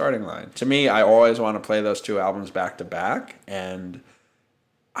by The Starting Line. To me, I always want to play those two albums back to back, and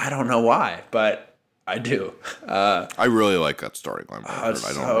I don't know why, but I do. I really like that Starting Line record.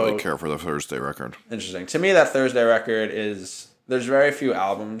 I don't really care for the Thursday record. Interesting. To me, that Thursday record is... There's very few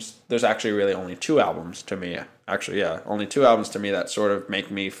albums. There's actually really only two albums to me. Actually, yeah. Only two albums to me that sort of make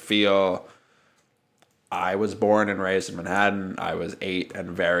me feel... I was born and raised in Manhattan. I was 8 and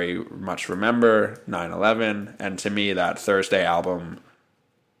very much remember 9/11. And to me, that Thursday album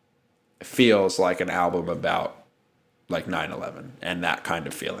feels like an album about like 9/11 and that kind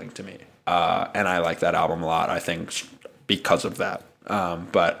of feeling to me. And I like that album a lot, I think, because of that.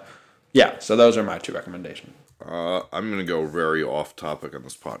 But yeah, so those are my two recommendations. I'm going to go very off topic on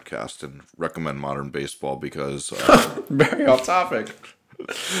this podcast and recommend Modern Baseball because... very off topic.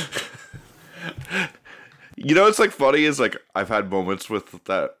 You know what's like funny is like I've had moments with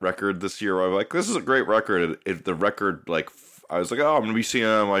that record this year where I'm like, this is a great record. The record, like, I was like, oh, I'm gonna be seeing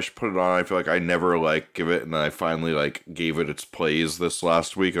them. I should put it on. I feel like I never like give it, and then I finally like gave it its plays this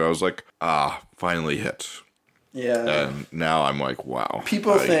last week, and I was like, finally hit. Yeah. And now I'm like, wow.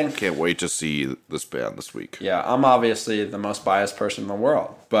 People think... Can't wait to see this band this week. Yeah, I'm obviously the most biased person in the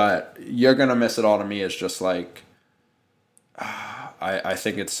world, but You're Gonna Miss It All to me is just like... I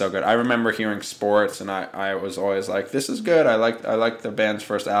think it's so good. I remember hearing Sports, and I was always like, this is good. I like the band's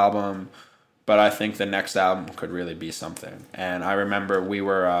first album, but I think the next album could really be something. And I remember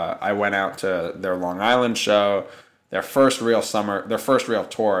I went out to their Long Island show, their first real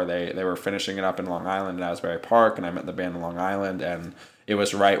tour. They were finishing it up in Long Island at Asbury Park, and I met the band in Long Island, and it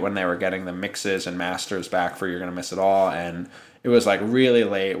was right when they were getting the mixes and masters back for You're Gonna Miss It All, and it was like really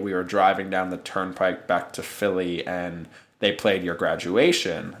late. We were driving down the turnpike back to Philly, and they played Your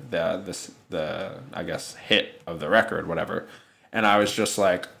Graduation, the I guess hit of the record, whatever. And I was just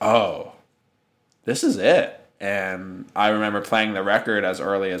like, oh, this is it. And I remember playing the record as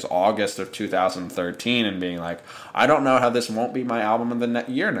early as August of 2013 and being like, I don't know how this won't be my album of the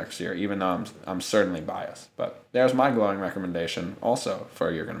year next year, even though I'm certainly biased. But there's my glowing recommendation also for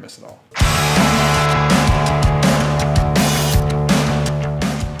You're Gonna Miss It All.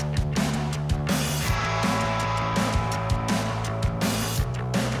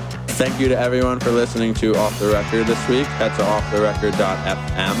 Thank you to everyone for listening to Off the Record this week. Head to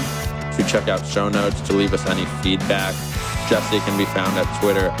offtherecord.fm to check out show notes, to leave us any feedback. Jesse can be found at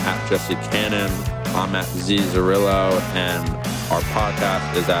Twitter at Jesse Cannon. I'm at ZZarillo, and our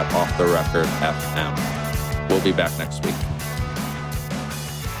podcast is at Off the Record FM. We'll be back next week.